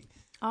catchy.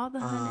 All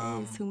the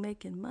honeys who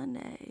making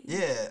money.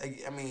 Yeah,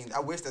 I mean, I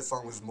wish that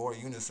song was more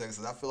unisex.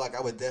 'Cause I feel like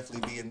I would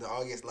definitely be in the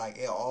August, like,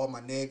 yeah, all my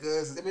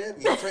niggas. I mean,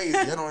 that'd be crazy.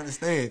 I don't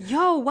understand.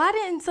 Yo, why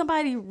didn't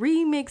somebody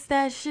remix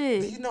that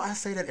shit? Do you know I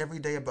say that every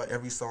day about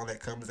every song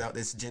that comes out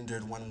that's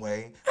gendered one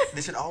way?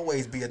 There should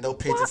always be a no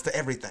pigeons to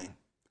everything.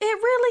 It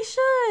really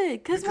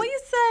should. Because when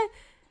you say,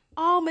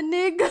 all my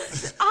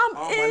niggas, all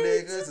my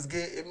niggas is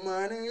getting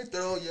money,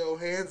 throw your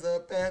hands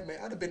up at me.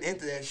 I'd have been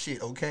into that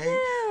shit, okay?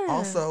 Yeah.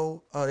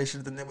 Also, they should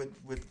have done that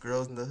with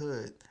Girls in the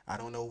Hood. I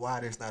don't know why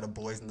there's not a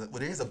Boys in the... Well,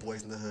 there is a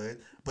Boys in the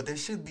Hood, but there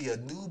should be a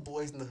new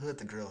Boys in the Hood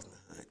to Girls in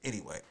the Hood.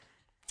 Anyway.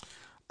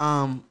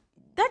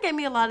 That gave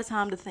me a lot of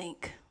time to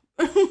think.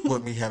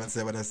 What, me haven't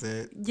said what I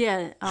said?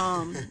 Yeah,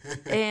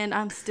 and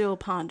I'm still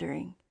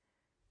pondering.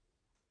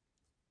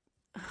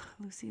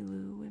 Lucy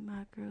Liu with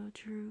my girl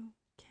Drew,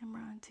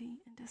 Cameron T,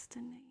 and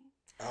Destiny.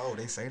 Oh,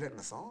 they say that in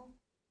the song?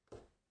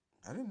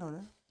 I didn't know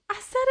that. I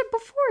said it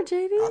before,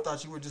 JD. I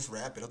thought you were just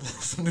rapping. I thought it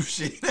was some new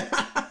shit. I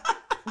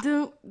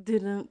thought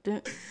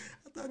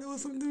it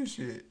was some new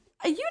shit.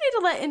 You need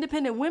to let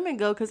independent women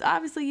go because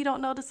obviously you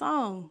don't know the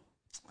song.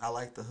 I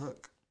like the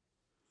hook.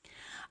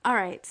 All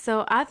right,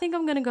 so I think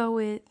I'm going to go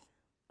with...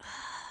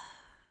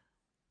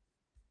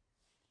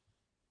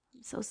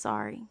 I'm so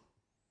sorry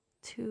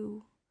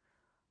to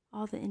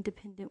all the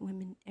independent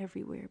women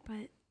everywhere,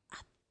 but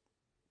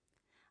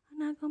I'm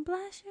not going to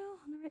blast you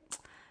on the right.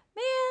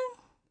 Man,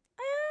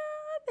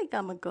 I think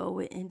I'm going to go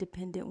with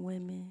independent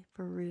women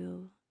for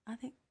real. I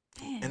think,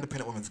 man.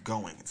 Independent women's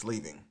going. It's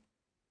leaving.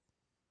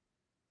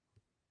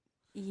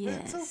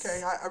 Yes. It's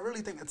okay. I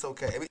really think it's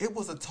okay. I mean, it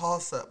was a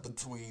toss-up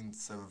between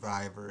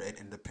Survivor and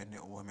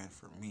Independent Women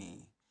for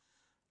me.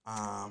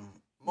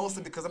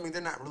 Mostly because, I mean,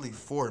 they're not really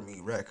for me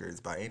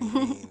records by any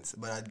means,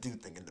 but I do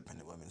think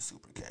Independent Women is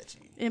super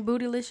catchy. And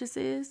Bootylicious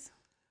is?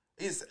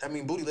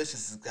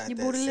 Bootylicious has got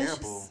that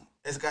sample.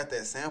 It's got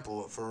that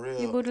sample for real.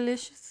 You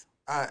Bootylicious?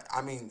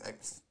 I mean,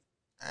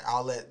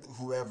 I'll let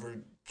whoever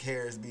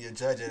cares be a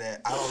judge of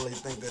that. I don't really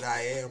think that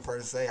I am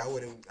per se. I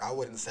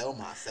wouldn't sell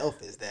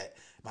myself as that.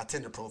 My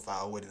Tinder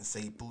profile wouldn't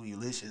say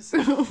Bootylicious,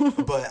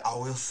 but I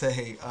will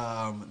say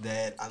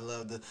that I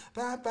love the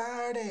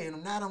bye day and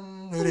I'm not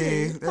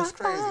ready. That's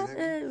crazy.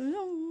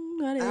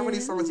 How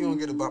many songs you gonna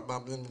get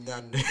about them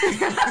down there?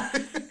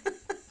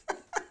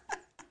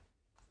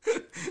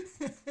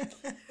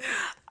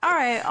 All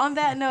right, on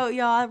that note,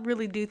 y'all, I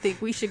really do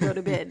think we should go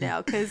to bed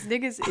now because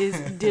niggas is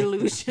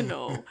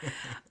delusional.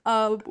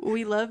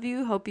 We love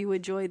you. Hope you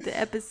enjoyed the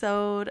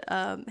episode.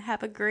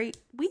 Have a great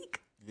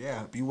week.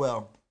 Yeah, be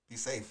well. Be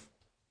safe.